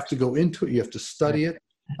 You have to go into it, you have to study it,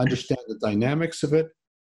 understand the dynamics of it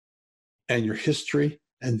and your history,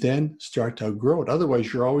 and then start to outgrow it.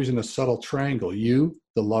 Otherwise, you're always in a subtle triangle, you,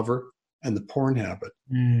 the lover, and the porn habit.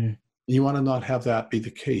 You want to not have that be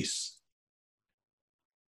the case.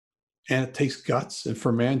 And it takes guts. And for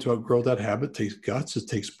a man to outgrow that habit, it takes guts, it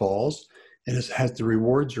takes balls, and the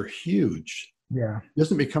rewards are huge. Yeah. He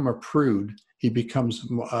doesn't become a prude. He becomes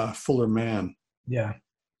a fuller man. Yeah.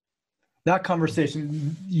 That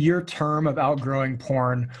conversation, your term of outgrowing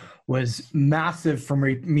porn was massive for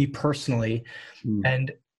me personally.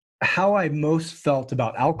 And how I most felt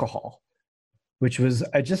about alcohol, which was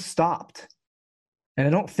I just stopped. And I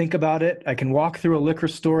don't think about it. I can walk through a liquor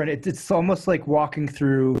store and it's almost like walking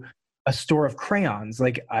through a store of crayons.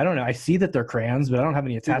 Like, I don't know. I see that they're crayons, but I don't have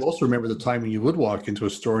any attachments. I also remember the time when you would walk into a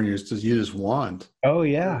store and you just want. Oh,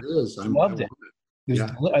 yeah. There it is. I loved it.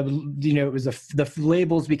 It was the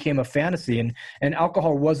labels became a fantasy, and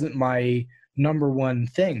alcohol wasn't my number one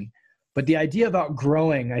thing. But the idea of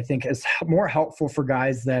outgrowing, I think, is more helpful for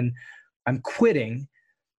guys than I'm quitting,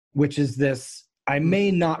 which is this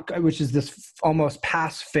almost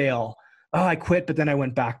pass fail. Oh, I quit, but then I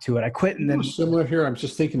went back to it. I quit, and then similar here. I'm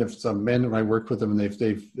just thinking of some men when I work with them, and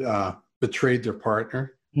they've betrayed their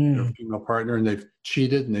partner, their female partner, and they've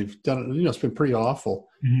cheated, and they've done it. It's been pretty awful.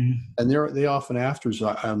 And they often afterwards,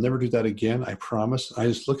 I'll never do that again. I promise. I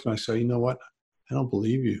just look and I say, you know what? I don't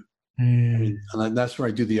believe you. I mean, and that's where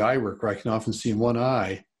I do the eye work, where I can often see in one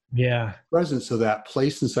eye, presence of that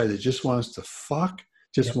place inside that just wants to fuck,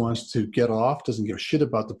 wants to get off, doesn't give a shit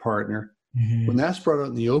about the partner. When that's brought out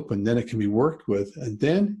in the open, then it can be worked with. And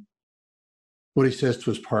then what he says to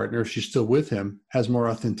his partner, if she's still with him, has more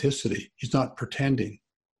authenticity. He's not pretending,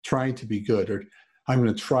 trying to be good, or I'm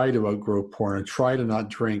going to try to outgrow porn and try to not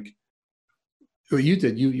drink. What you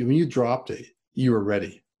did, when you dropped it, you were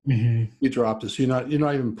ready. You dropped it. So you're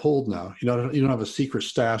not even pulled now. You don't have a secret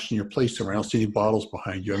stash in your place somewhere. I don't see any bottles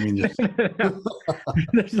behind you. I mean,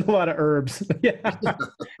 there's a lot of herbs,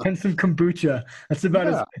 and some kombucha. That's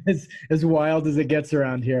about as wild as it gets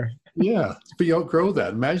around here. Yeah, but you outgrow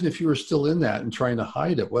that. Imagine if you were still in that and trying to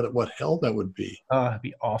hide it. What hell that would be. It'd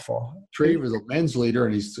be awful. Traver, the men's leader,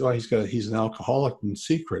 and he's an alcoholic in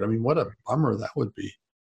secret. I mean, what a bummer that would be.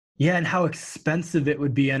 Yeah, and how expensive it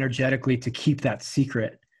would be energetically to keep that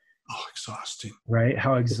secret. Oh, exhausting. Right?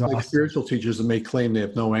 How exhausting. Like spiritual teachers that may claim they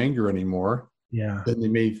have no anger anymore. Yeah. Then they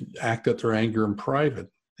may act out their anger in private.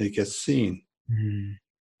 It gets seen.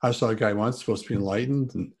 I saw a guy once supposed to be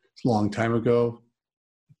enlightened, and it's a long time ago.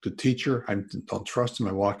 The teacher, I don't trust him.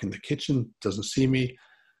 I walk in the kitchen, doesn't see me.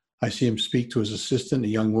 I see him speak to his assistant, a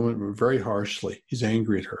young woman, very harshly. He's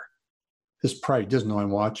angry at her. His pride, doesn't know I'm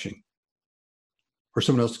watching. Or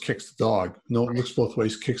someone else kicks the dog. No, it looks both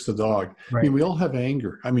ways, kicks the dog. Right. I mean, we all have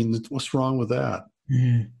anger. I mean, what's wrong with that?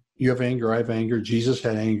 You have anger, I have anger. Jesus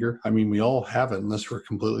had anger. I mean, we all have it unless we're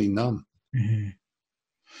completely numb.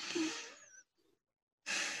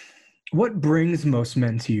 What brings most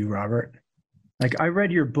men to you, Robert? Like, I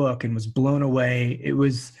read your book and was blown away. It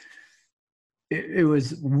was,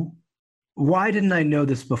 why didn't I know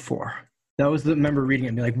this before? That was the, remember reading it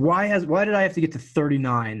and be like, why did I have to get to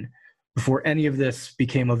 39 before any of this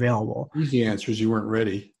became available? Easy answer is you weren't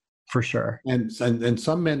ready. For sure. And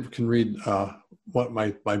some men can read what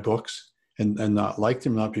my books and not like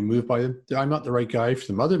them, not be moved by them. I'm not the right guy for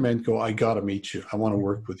them. Other men go, I got to meet you. I want to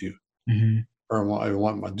work with you. Or I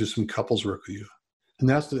want to do some couples work with you. And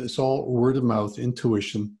it's all word of mouth,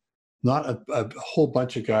 intuition, not a whole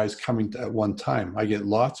bunch of guys coming at one time. I get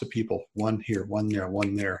lots of people, one here, one there,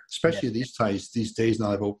 one there, especially these days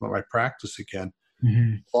now I've opened up my practice again.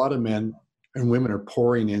 A lot of men and women are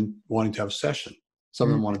pouring in wanting to have a session. Some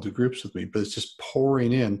of them want to do groups with me, but it's just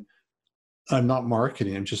pouring in. I'm not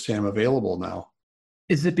marketing. I'm just saying I'm available now.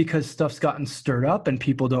 Is it because stuff's gotten stirred up and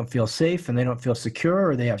people don't feel safe and they don't feel secure,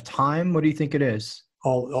 or they have time? What do you think it is?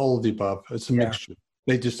 All of the above. It's a mixture.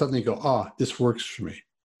 They just suddenly go, this works for me.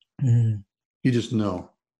 You just know.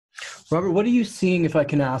 Robert, what are you seeing, if I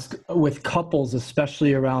can ask, with couples,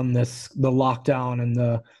 especially around the lockdown and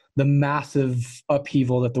the massive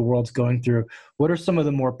upheaval that the world's going through? What are some of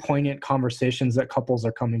the more poignant conversations that couples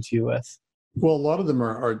are coming to you with? Well, a lot of them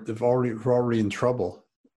are already in trouble.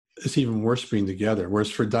 It's even worse being together. Whereas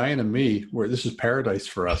for Diane and me, this is paradise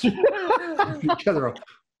for us. Together,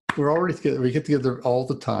 we're already together. We get together all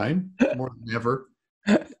the time, more than ever.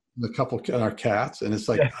 The couple and our cats, and it's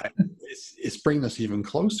like it's bringing us even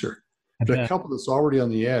closer. I But a bet. couple that's already on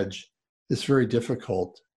the edge, it's very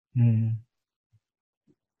difficult. Mm.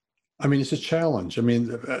 I mean, it's a challenge. I mean,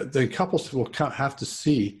 the couples will have to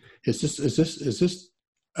see, is this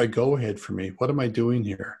a go-ahead for me? What am I doing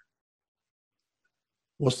here?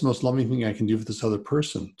 What's the most loving thing I can do for this other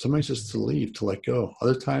person? Sometimes just to leave, to let go.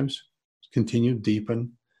 Other times, continue,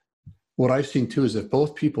 deepen. What I've seen too is if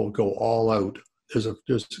both people go all out, there's a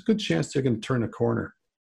good chance they're going to turn a corner.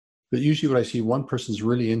 But usually what I see, one person's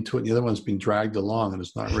really into it and the other one's being dragged along and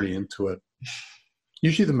is not really into it.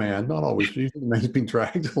 Usually the man, not always, but usually the man's being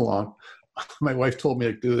dragged along. My wife told me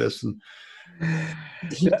to do this, and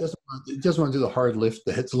he doesn't want to do the hard lift.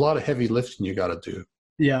 It's a lot of heavy lifting you got to do.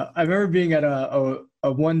 Yeah, I remember being at a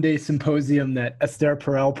one-day symposium that Esther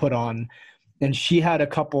Perel put on, and she had a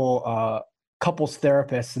couples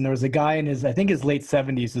therapists, and there was a guy in his late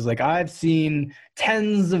 70s who's like, I've seen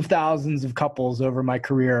tens of thousands of couples over my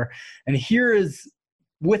career, and here is,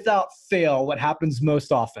 without fail, what happens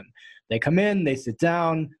most often. They come in, they sit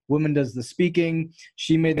down, woman does the speaking,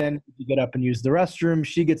 she may then get up and use the restroom,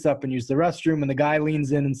 she gets up and uses the restroom, and the guy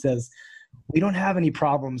leans in and says, we don't have any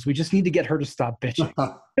problems, we just need to get her to stop bitching.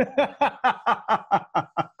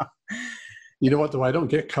 You know what, though? I don't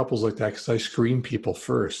get couples like that because I screen people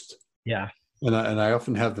first. Yeah. And I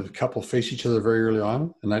often have the couple face each other very early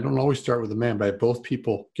on, and I don't always start with the man, but both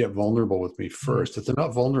people get vulnerable with me first. If they're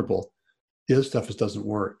not vulnerable, the other stuff just doesn't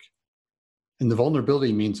work. And the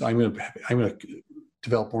vulnerability means I'm going to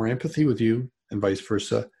develop more empathy with you, and vice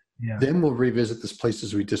versa. Yeah. Then we'll revisit these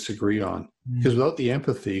places we disagree on. Because without the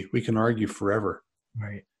empathy, we can argue forever.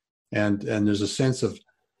 Right. And there's a sense of,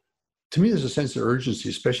 to me, there's a sense of urgency,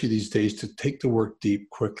 especially these days, to take the work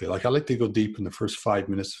deep quickly. Like I like to go deep in the first 5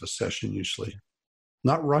 minutes of a session usually.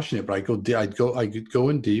 Not rushing it, but I could go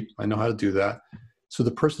in deep. I know how to do that. So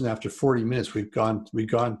the person after 40 minutes, we've gone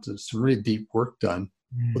to some really deep work done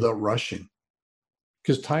without rushing.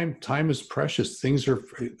 Because time is precious.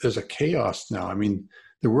 There's a chaos now. I mean,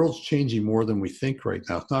 the world's changing more than we think right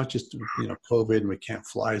now. It's not just COVID and we can't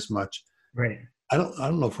fly as much. Right. I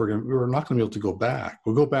don't know if we're not going to be able to go back.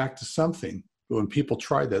 We'll go back to something. But when people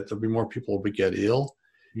try that, there'll be more people who get ill.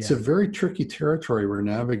 Yeah. It's a very tricky territory we're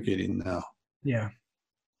navigating now. Yeah.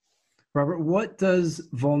 Robert, what does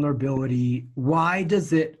vulnerability, why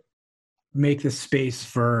does it make the space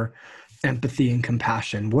for empathy and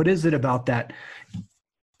compassion? What is it about that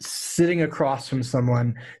sitting across from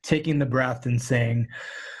someone, taking the breath and saying,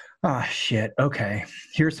 shit, okay,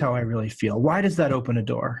 here's how I really feel? Why does that open a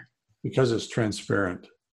door? Because it's transparent.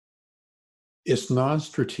 It's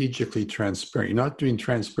non-strategically transparent. You're not doing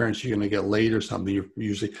transparency, you're going to get laid or something.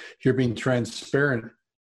 You're being transparent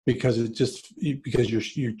because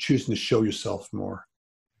you're choosing to show yourself more.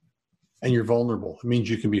 And you're vulnerable. It means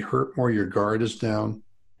you can be hurt more, your guard is down.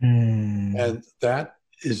 And that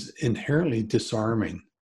is inherently disarming.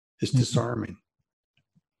 It's disarming.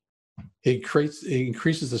 It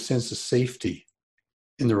increases the sense of safety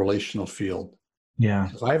in the relational field. Yeah.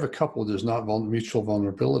 If I have a couple, there's not mutual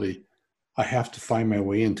vulnerability. I have to find my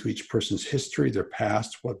way into each person's history, their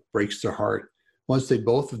past, what breaks their heart. Once they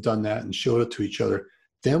both have done that and showed it to each other,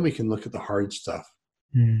 then we can look at the hard stuff.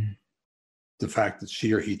 The fact that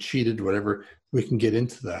she or he cheated, whatever, we can get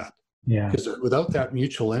into that. Yeah. Because without that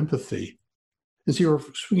mutual empathy, and see, we're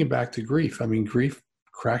swinging back to grief. I mean, grief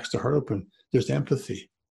cracks the heart open. There's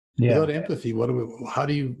empathy. Yeah. Without empathy, how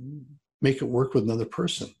do you make it work with another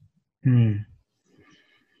person?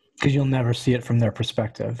 Because you'll never see it from their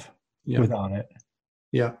perspective without it.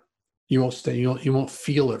 Yeah. You won't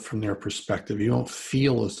feel it from their perspective. You won't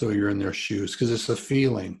feel as though you're in their shoes because it's a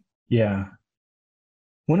feeling. Yeah.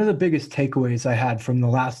 One of the biggest takeaways I had from the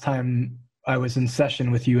last time I was in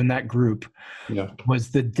session with you in that group was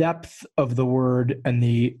the depth of the word and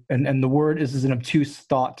the word is an obtuse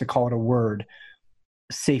thought to call it a word,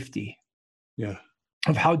 safety. Yeah.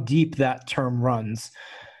 Of how deep that term runs,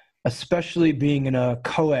 especially being in a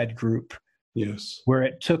co-ed group. Yes. Where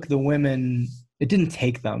it took the women, it didn't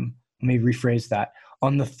take them. Let me rephrase that.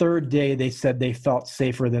 On the third day, they said they felt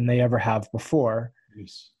safer than they ever have before.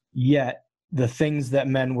 Yes. Yet the things that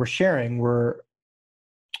men were sharing were,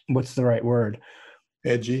 what's the right word?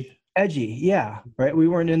 Edgy, yeah. Right. We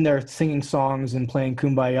weren't in there singing songs and playing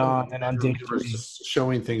Kumbaya and on day 3.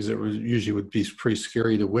 Showing things that usually would be pretty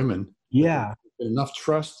scary to women. Yeah. Enough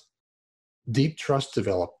trust, deep trust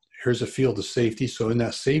developed. Here's a field of safety. So in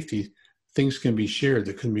that safety, things can be shared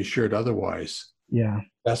that couldn't be shared otherwise. Yeah.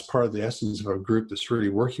 That's part of the essence of a group that's really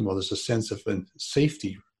working well. There's a sense of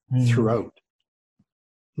safety throughout.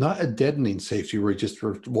 Not a deadening safety where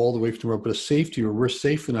we're walled away from the world, but a safety where we're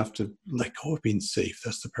safe enough to let go of being safe.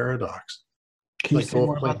 That's the paradox. Can you say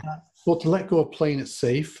more about that? Well, to let go of playing it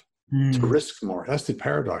safe, to Mm. risk more. That's the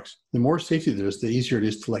paradox. The more safety there is, the easier it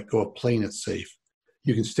is to let go of playing it safe.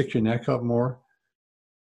 You can stick your neck out more,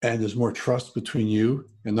 and there's more trust between you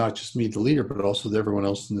and not just me, the leader, but also with everyone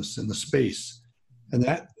else in the space. And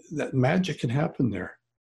that magic can happen there.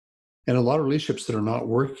 And a lot of relationships that are not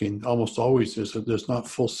working, almost always there's not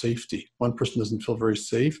full safety. One person doesn't feel very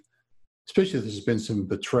safe, especially if there's been some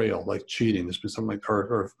betrayal, like cheating. There's been something like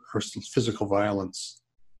or physical violence.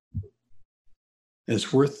 And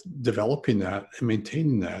it's worth developing that and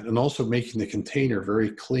maintaining that, and also making the container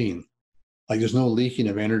very clean. Like there's no leaking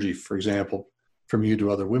of energy, for example, from you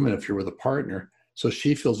to other women if you're with a partner, so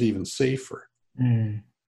she feels even safer,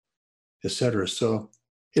 etc. So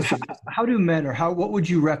How do men, or what would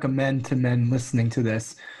you recommend to men listening to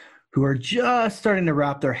this who are just starting to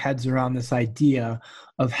wrap their heads around this idea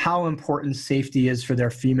of how important safety is for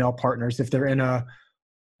their female partners if they're in a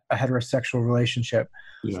heterosexual relationship,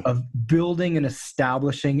 of building and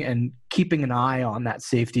establishing and keeping an eye on that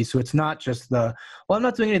safety? So it's not just I'm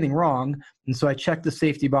not doing anything wrong, and so I check the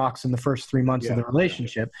safety box in the first 3 months of the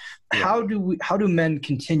relationship. How do men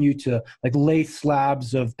continue to like lay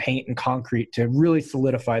slabs of paint and concrete to really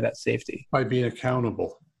solidify that safety? By being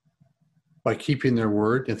accountable, by keeping their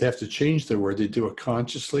word. If they have to change their word, they do it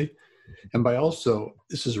consciously. And by also,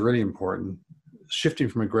 this is really important, shifting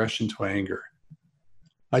from aggression to anger.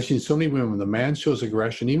 I've seen so many women, when the man shows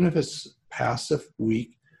aggression, even if it's passive,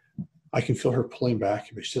 weak, I can feel her pulling back.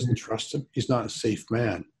 If she doesn't trust him, he's not a safe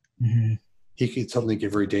man. Mm-hmm. He can suddenly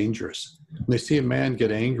get very dangerous. When they see a man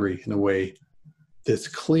get angry in a way that's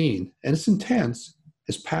clean, and it's intense,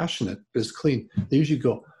 it's passionate, but it's clean, they usually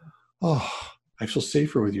go, oh, I feel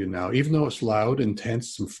safer with you now, even though it's loud,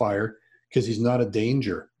 intense, some fire, because he's not a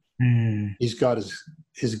danger. Mm. He's got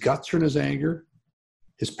his guts are in his anger,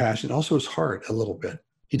 his passion, also his heart a little bit.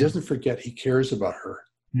 He doesn't forget he cares about her.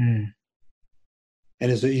 Mm.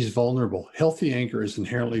 And he's vulnerable. Healthy anger is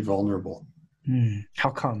inherently vulnerable. Mm.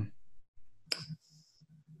 How come?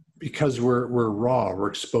 Because we're raw, we're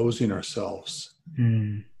exposing ourselves.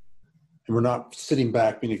 Mm. And we're not sitting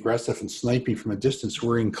back being aggressive and sniping from a distance,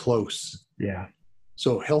 we're in close. Yeah.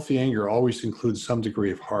 So healthy anger always includes some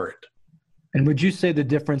degree of heart. And would you say the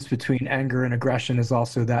difference between anger and aggression is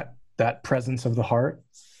also that presence of the heart?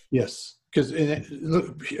 Yes. Because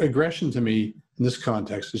aggression to me, in this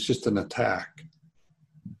context, is just an attack.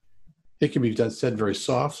 It can be said very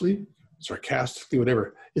softly, sarcastically,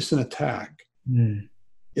 whatever. It's an attack. Mm.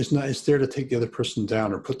 It's there to take the other person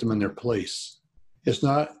down or put them in their place. It's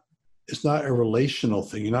not a relational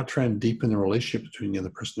thing. You're not trying to deepen the relationship between the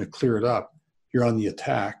other person to clear it up. You're on the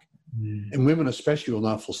attack. Mm. And women especially will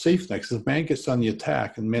not feel safe next. If a man gets on the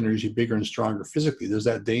attack, and men are usually bigger and stronger physically, there's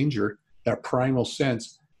that danger, that primal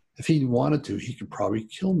sense. If he wanted to, he could probably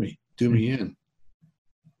kill me, do me in.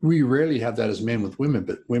 We rarely have that as men with women,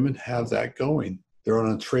 but women have that going. They're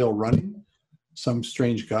on a trail running. Some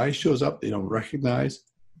strange guy shows up they don't recognize.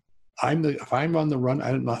 If I'm on the run,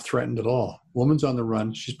 I'm not threatened at all. Woman's on the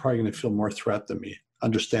run, she's probably going to feel more threat than me,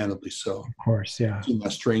 understandably so. Of course, yeah. Seeing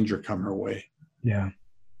a stranger come her way. Yeah.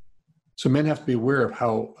 So men have to be aware of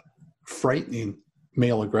how frightening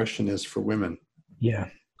male aggression is for women. Yeah.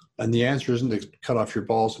 And the answer isn't to cut off your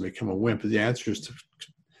balls and become a wimp. The answer is to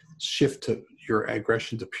shift to your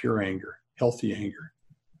aggression to pure anger, healthy anger.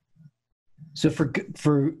 So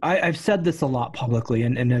I've said this a lot publicly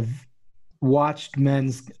and have watched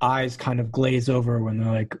men's eyes kind of glaze over when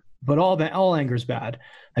they're like, but all anger is bad.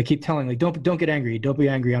 I keep telling like, don't get angry. Don't be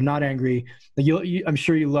angry. I'm not angry. Like I'm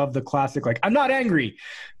sure you love the classic, like, I'm not angry.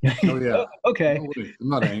 Oh yeah. Okay. No, wait, I'm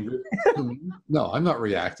not angry. No, I'm not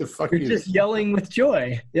reactive. Fuck You're you. just yelling with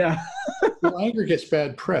joy. Yeah. Well, anger gets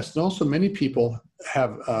bad press. And also many people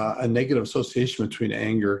have a negative association between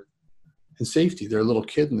anger and safety. They're a little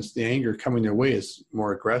kid and the anger coming their way is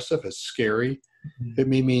more aggressive, it's scary. Mm-hmm. It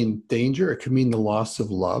may mean danger. It could mean the loss of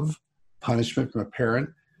love, punishment from a parent.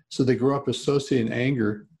 So they grow up associating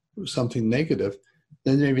anger with something negative.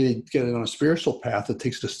 Then maybe they get it on a spiritual path that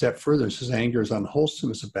takes it a step further. It says anger is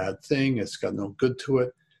unwholesome, it's a bad thing, it's got no good to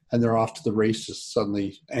it. And they're off to the races.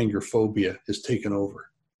 Suddenly anger phobia is taken over.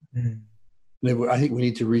 Mm-hmm. And I think we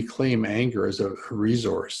need to reclaim anger as a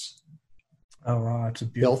resource. Oh, wow, it's a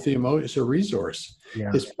beautiful. Healthy emotion, it's a resource.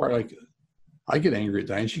 Yeah. It's part like, I get angry at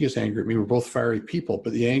Diane, she gets angry at me. We're both fiery people,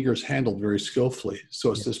 but the anger is handled very skillfully.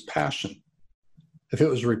 So it's this passion. If it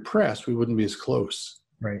was repressed, we wouldn't be as close.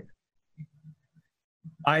 Right.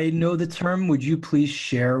 I know the term. Would you please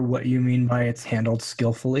share what you mean by it's handled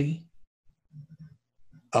skillfully?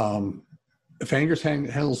 If anger is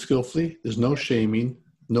handled skillfully, there's no shaming,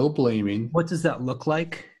 no blaming. What does that look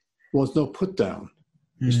like? Well, it's no put down.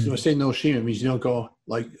 When I say no shame, it means you don't go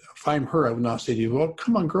like, if I'm her, I would not say to you, well,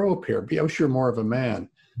 come on, grow up here. I wish you're more of a man.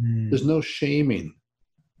 There's no shaming.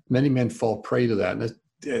 Many men fall prey to that, and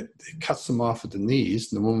it cuts them off at the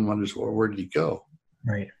knees. And the woman wonders, well, where did he go?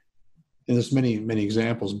 Right. And there's many, many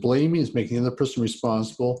examples. Blaming is making the other person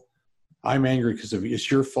responsible. I'm angry because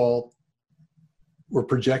it's your fault. We're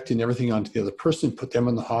projecting everything onto the other person, put them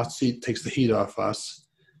in the hot seat, takes the heat off us.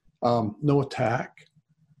 No attack.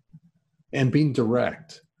 And being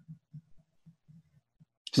direct.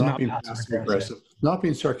 Not being passive aggressive. Not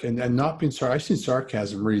being sarcastic. And not being sarcastic. I've seen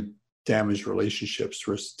sarcasm really damage relationships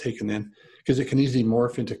where it's taken in, because it can easily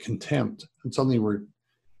morph into contempt. And suddenly we're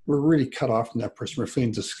really cut off from that person. We're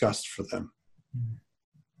feeling disgust for them.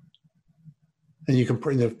 And you can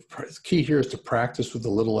bring the key here is to practice with the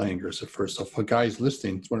little angers at first. So if a guy's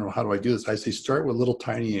listening, wondering, how do I do this? I say, start with little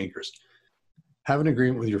tiny angers. Have an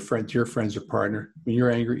agreement with your friends or partner. When you're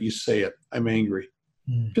angry, you say it. I'm angry.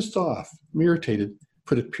 Pissed off. I'm irritated.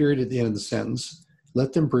 Put a period at the end of the sentence.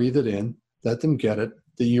 Let them breathe it in. Let them get it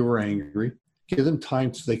that you were angry. Give them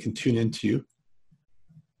time so they can tune into you.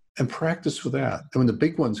 And practice with that. And when the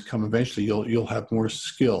big ones come, eventually you'll have more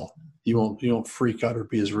skill. You won't freak out or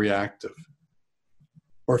be as reactive.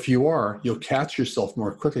 Or if you are, you'll catch yourself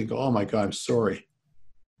more quickly and go, oh my God, I'm sorry.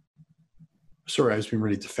 Sorry, I was being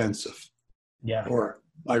really defensive. Yeah. Or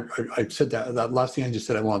I said that last thing I just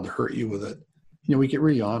said, I wanted to hurt you with it. You know, we get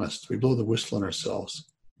really honest. We blow the whistle on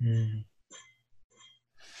ourselves.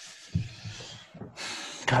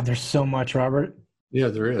 God, there's so much, Robert. Yeah,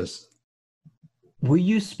 there is. Will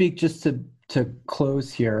you speak, just to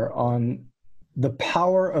close here, on the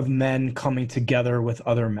power of men coming together with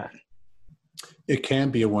other men? It can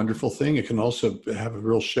be a wonderful thing. It can also have a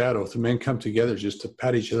real shadow. If the men come together just to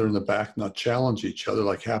pat each other in the back, not challenge each other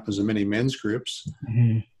like happens in many men's groups,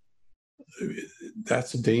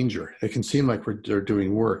 that's a danger. It can seem like they're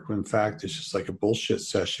doing work, when in fact it's just like a bullshit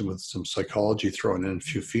session with some psychology thrown in, a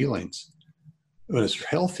few feelings. When it's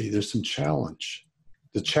healthy, there's some challenge.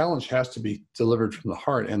 The challenge has to be delivered from the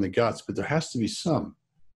heart and the guts, but there has to be some.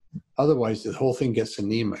 Otherwise, the whole thing gets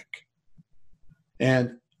anemic.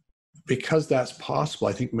 And because that's possible,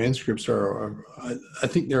 I think men's groups I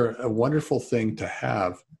think they're a wonderful thing to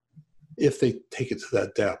have if they take it to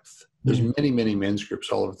that depth. There's many, many men's groups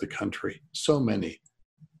all over the country, so many.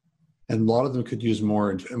 And a lot of them could use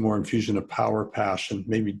more infusion of power, passion,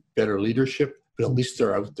 maybe better leadership, but at least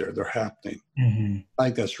they're out there, they're happening. I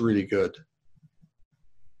think that's really good.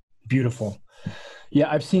 Beautiful. Yeah,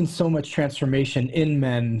 I've seen so much transformation in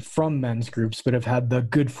men from men's groups, but have had the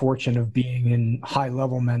good fortune of being in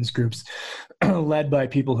high-level men's groups led by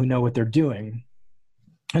people who know what they're doing.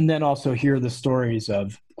 And then also hear the stories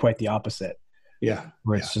of quite the opposite. Yeah.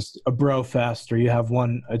 Where it's just a bro fest, or you have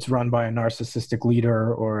one, it's run by a narcissistic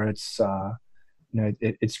leader, or it's,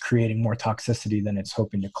 it's creating more toxicity than it's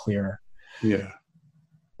hoping to clear. Yeah.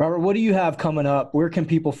 Robert, what do you have coming up? Where can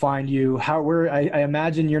people find you? I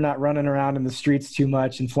imagine you're not running around in the streets too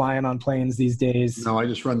much and flying on planes these days. No, I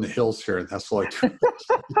just run the hills here, and that's all I do.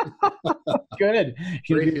 Good.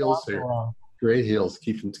 Great hills here. Great hills.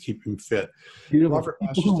 Keep him fit. Beautiful.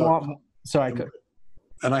 Robert, sorry.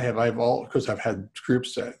 And I've all, because I've had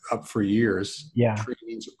groups up for years. Yeah.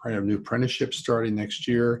 Trainings, I have new apprenticeships starting next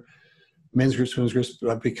year. Men's groups, women's groups.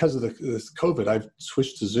 But because of this COVID, I've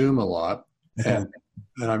switched to Zoom a lot. Okay.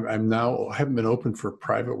 And I'm now, I haven't been open for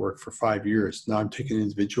private work for 5 years. Now I'm taking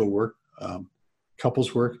individual work,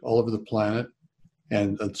 couples work all over the planet.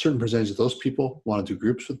 And a certain percentage of those people want to do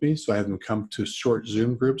groups with me. So I have them come to short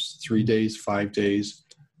Zoom groups, 3 days, 5 days,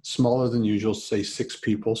 smaller than usual, say 6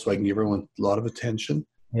 people, so I can give everyone a lot of attention.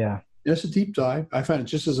 Yeah. And it's a deep dive. I find it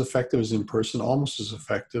just as effective as in person, almost as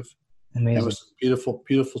effective. Amazing. And with some beautiful,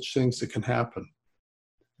 beautiful things that can happen.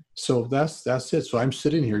 So that's it. So I'm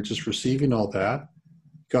sitting here just receiving all that.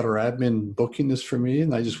 Got our admin booking this for me,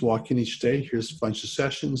 and I just walk in each day. Here's a bunch of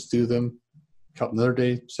sessions, do them, a couple another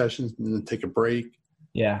day sessions, and then take a break.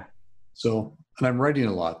 Yeah. So, and I'm writing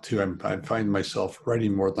a lot too. I'm finding myself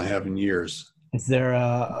writing more than I have in years. Is there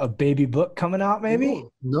a baby book coming out maybe?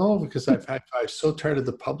 No, because I'm so tired of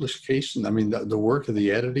the publication. I mean, the work of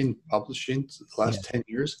the editing, publishing the last 10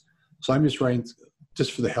 years. So I'm just writing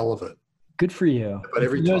just for the hell of it. Good for you. But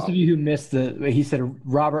for those of you who missed he said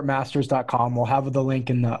robertmasters.com. We'll have the link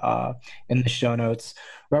in the show notes.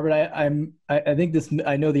 Robert, I think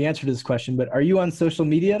I know the answer to this question, but are you on social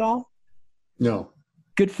media at all? No.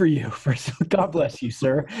 Good for you. God bless you,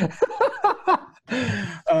 sir.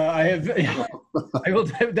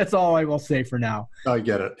 That's all I will say for now. I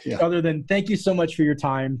get it. Yeah. Other than thank you so much for your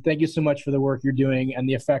time. Thank you so much for the work you're doing and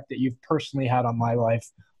the effect that you've personally had on my life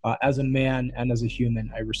as a man and as a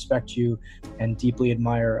human. I respect you and deeply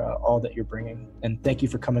admire all that you're bringing. And thank you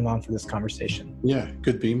for coming on for this conversation. Yeah,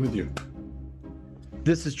 good being with you.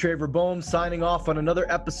 This is Traver Boehm signing off on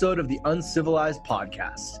another episode of the Uncivilized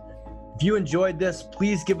Podcast. If you enjoyed this,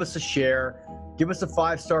 please give us a share, give us a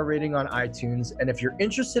 5-star rating on iTunes, and if you're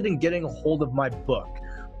interested in getting a hold of my book,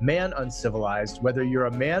 Man Uncivilized, whether you're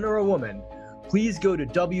a man or a woman, please go to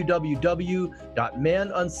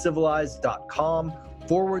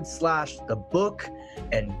www.manuncivilized.com/the book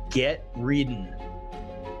and get reading.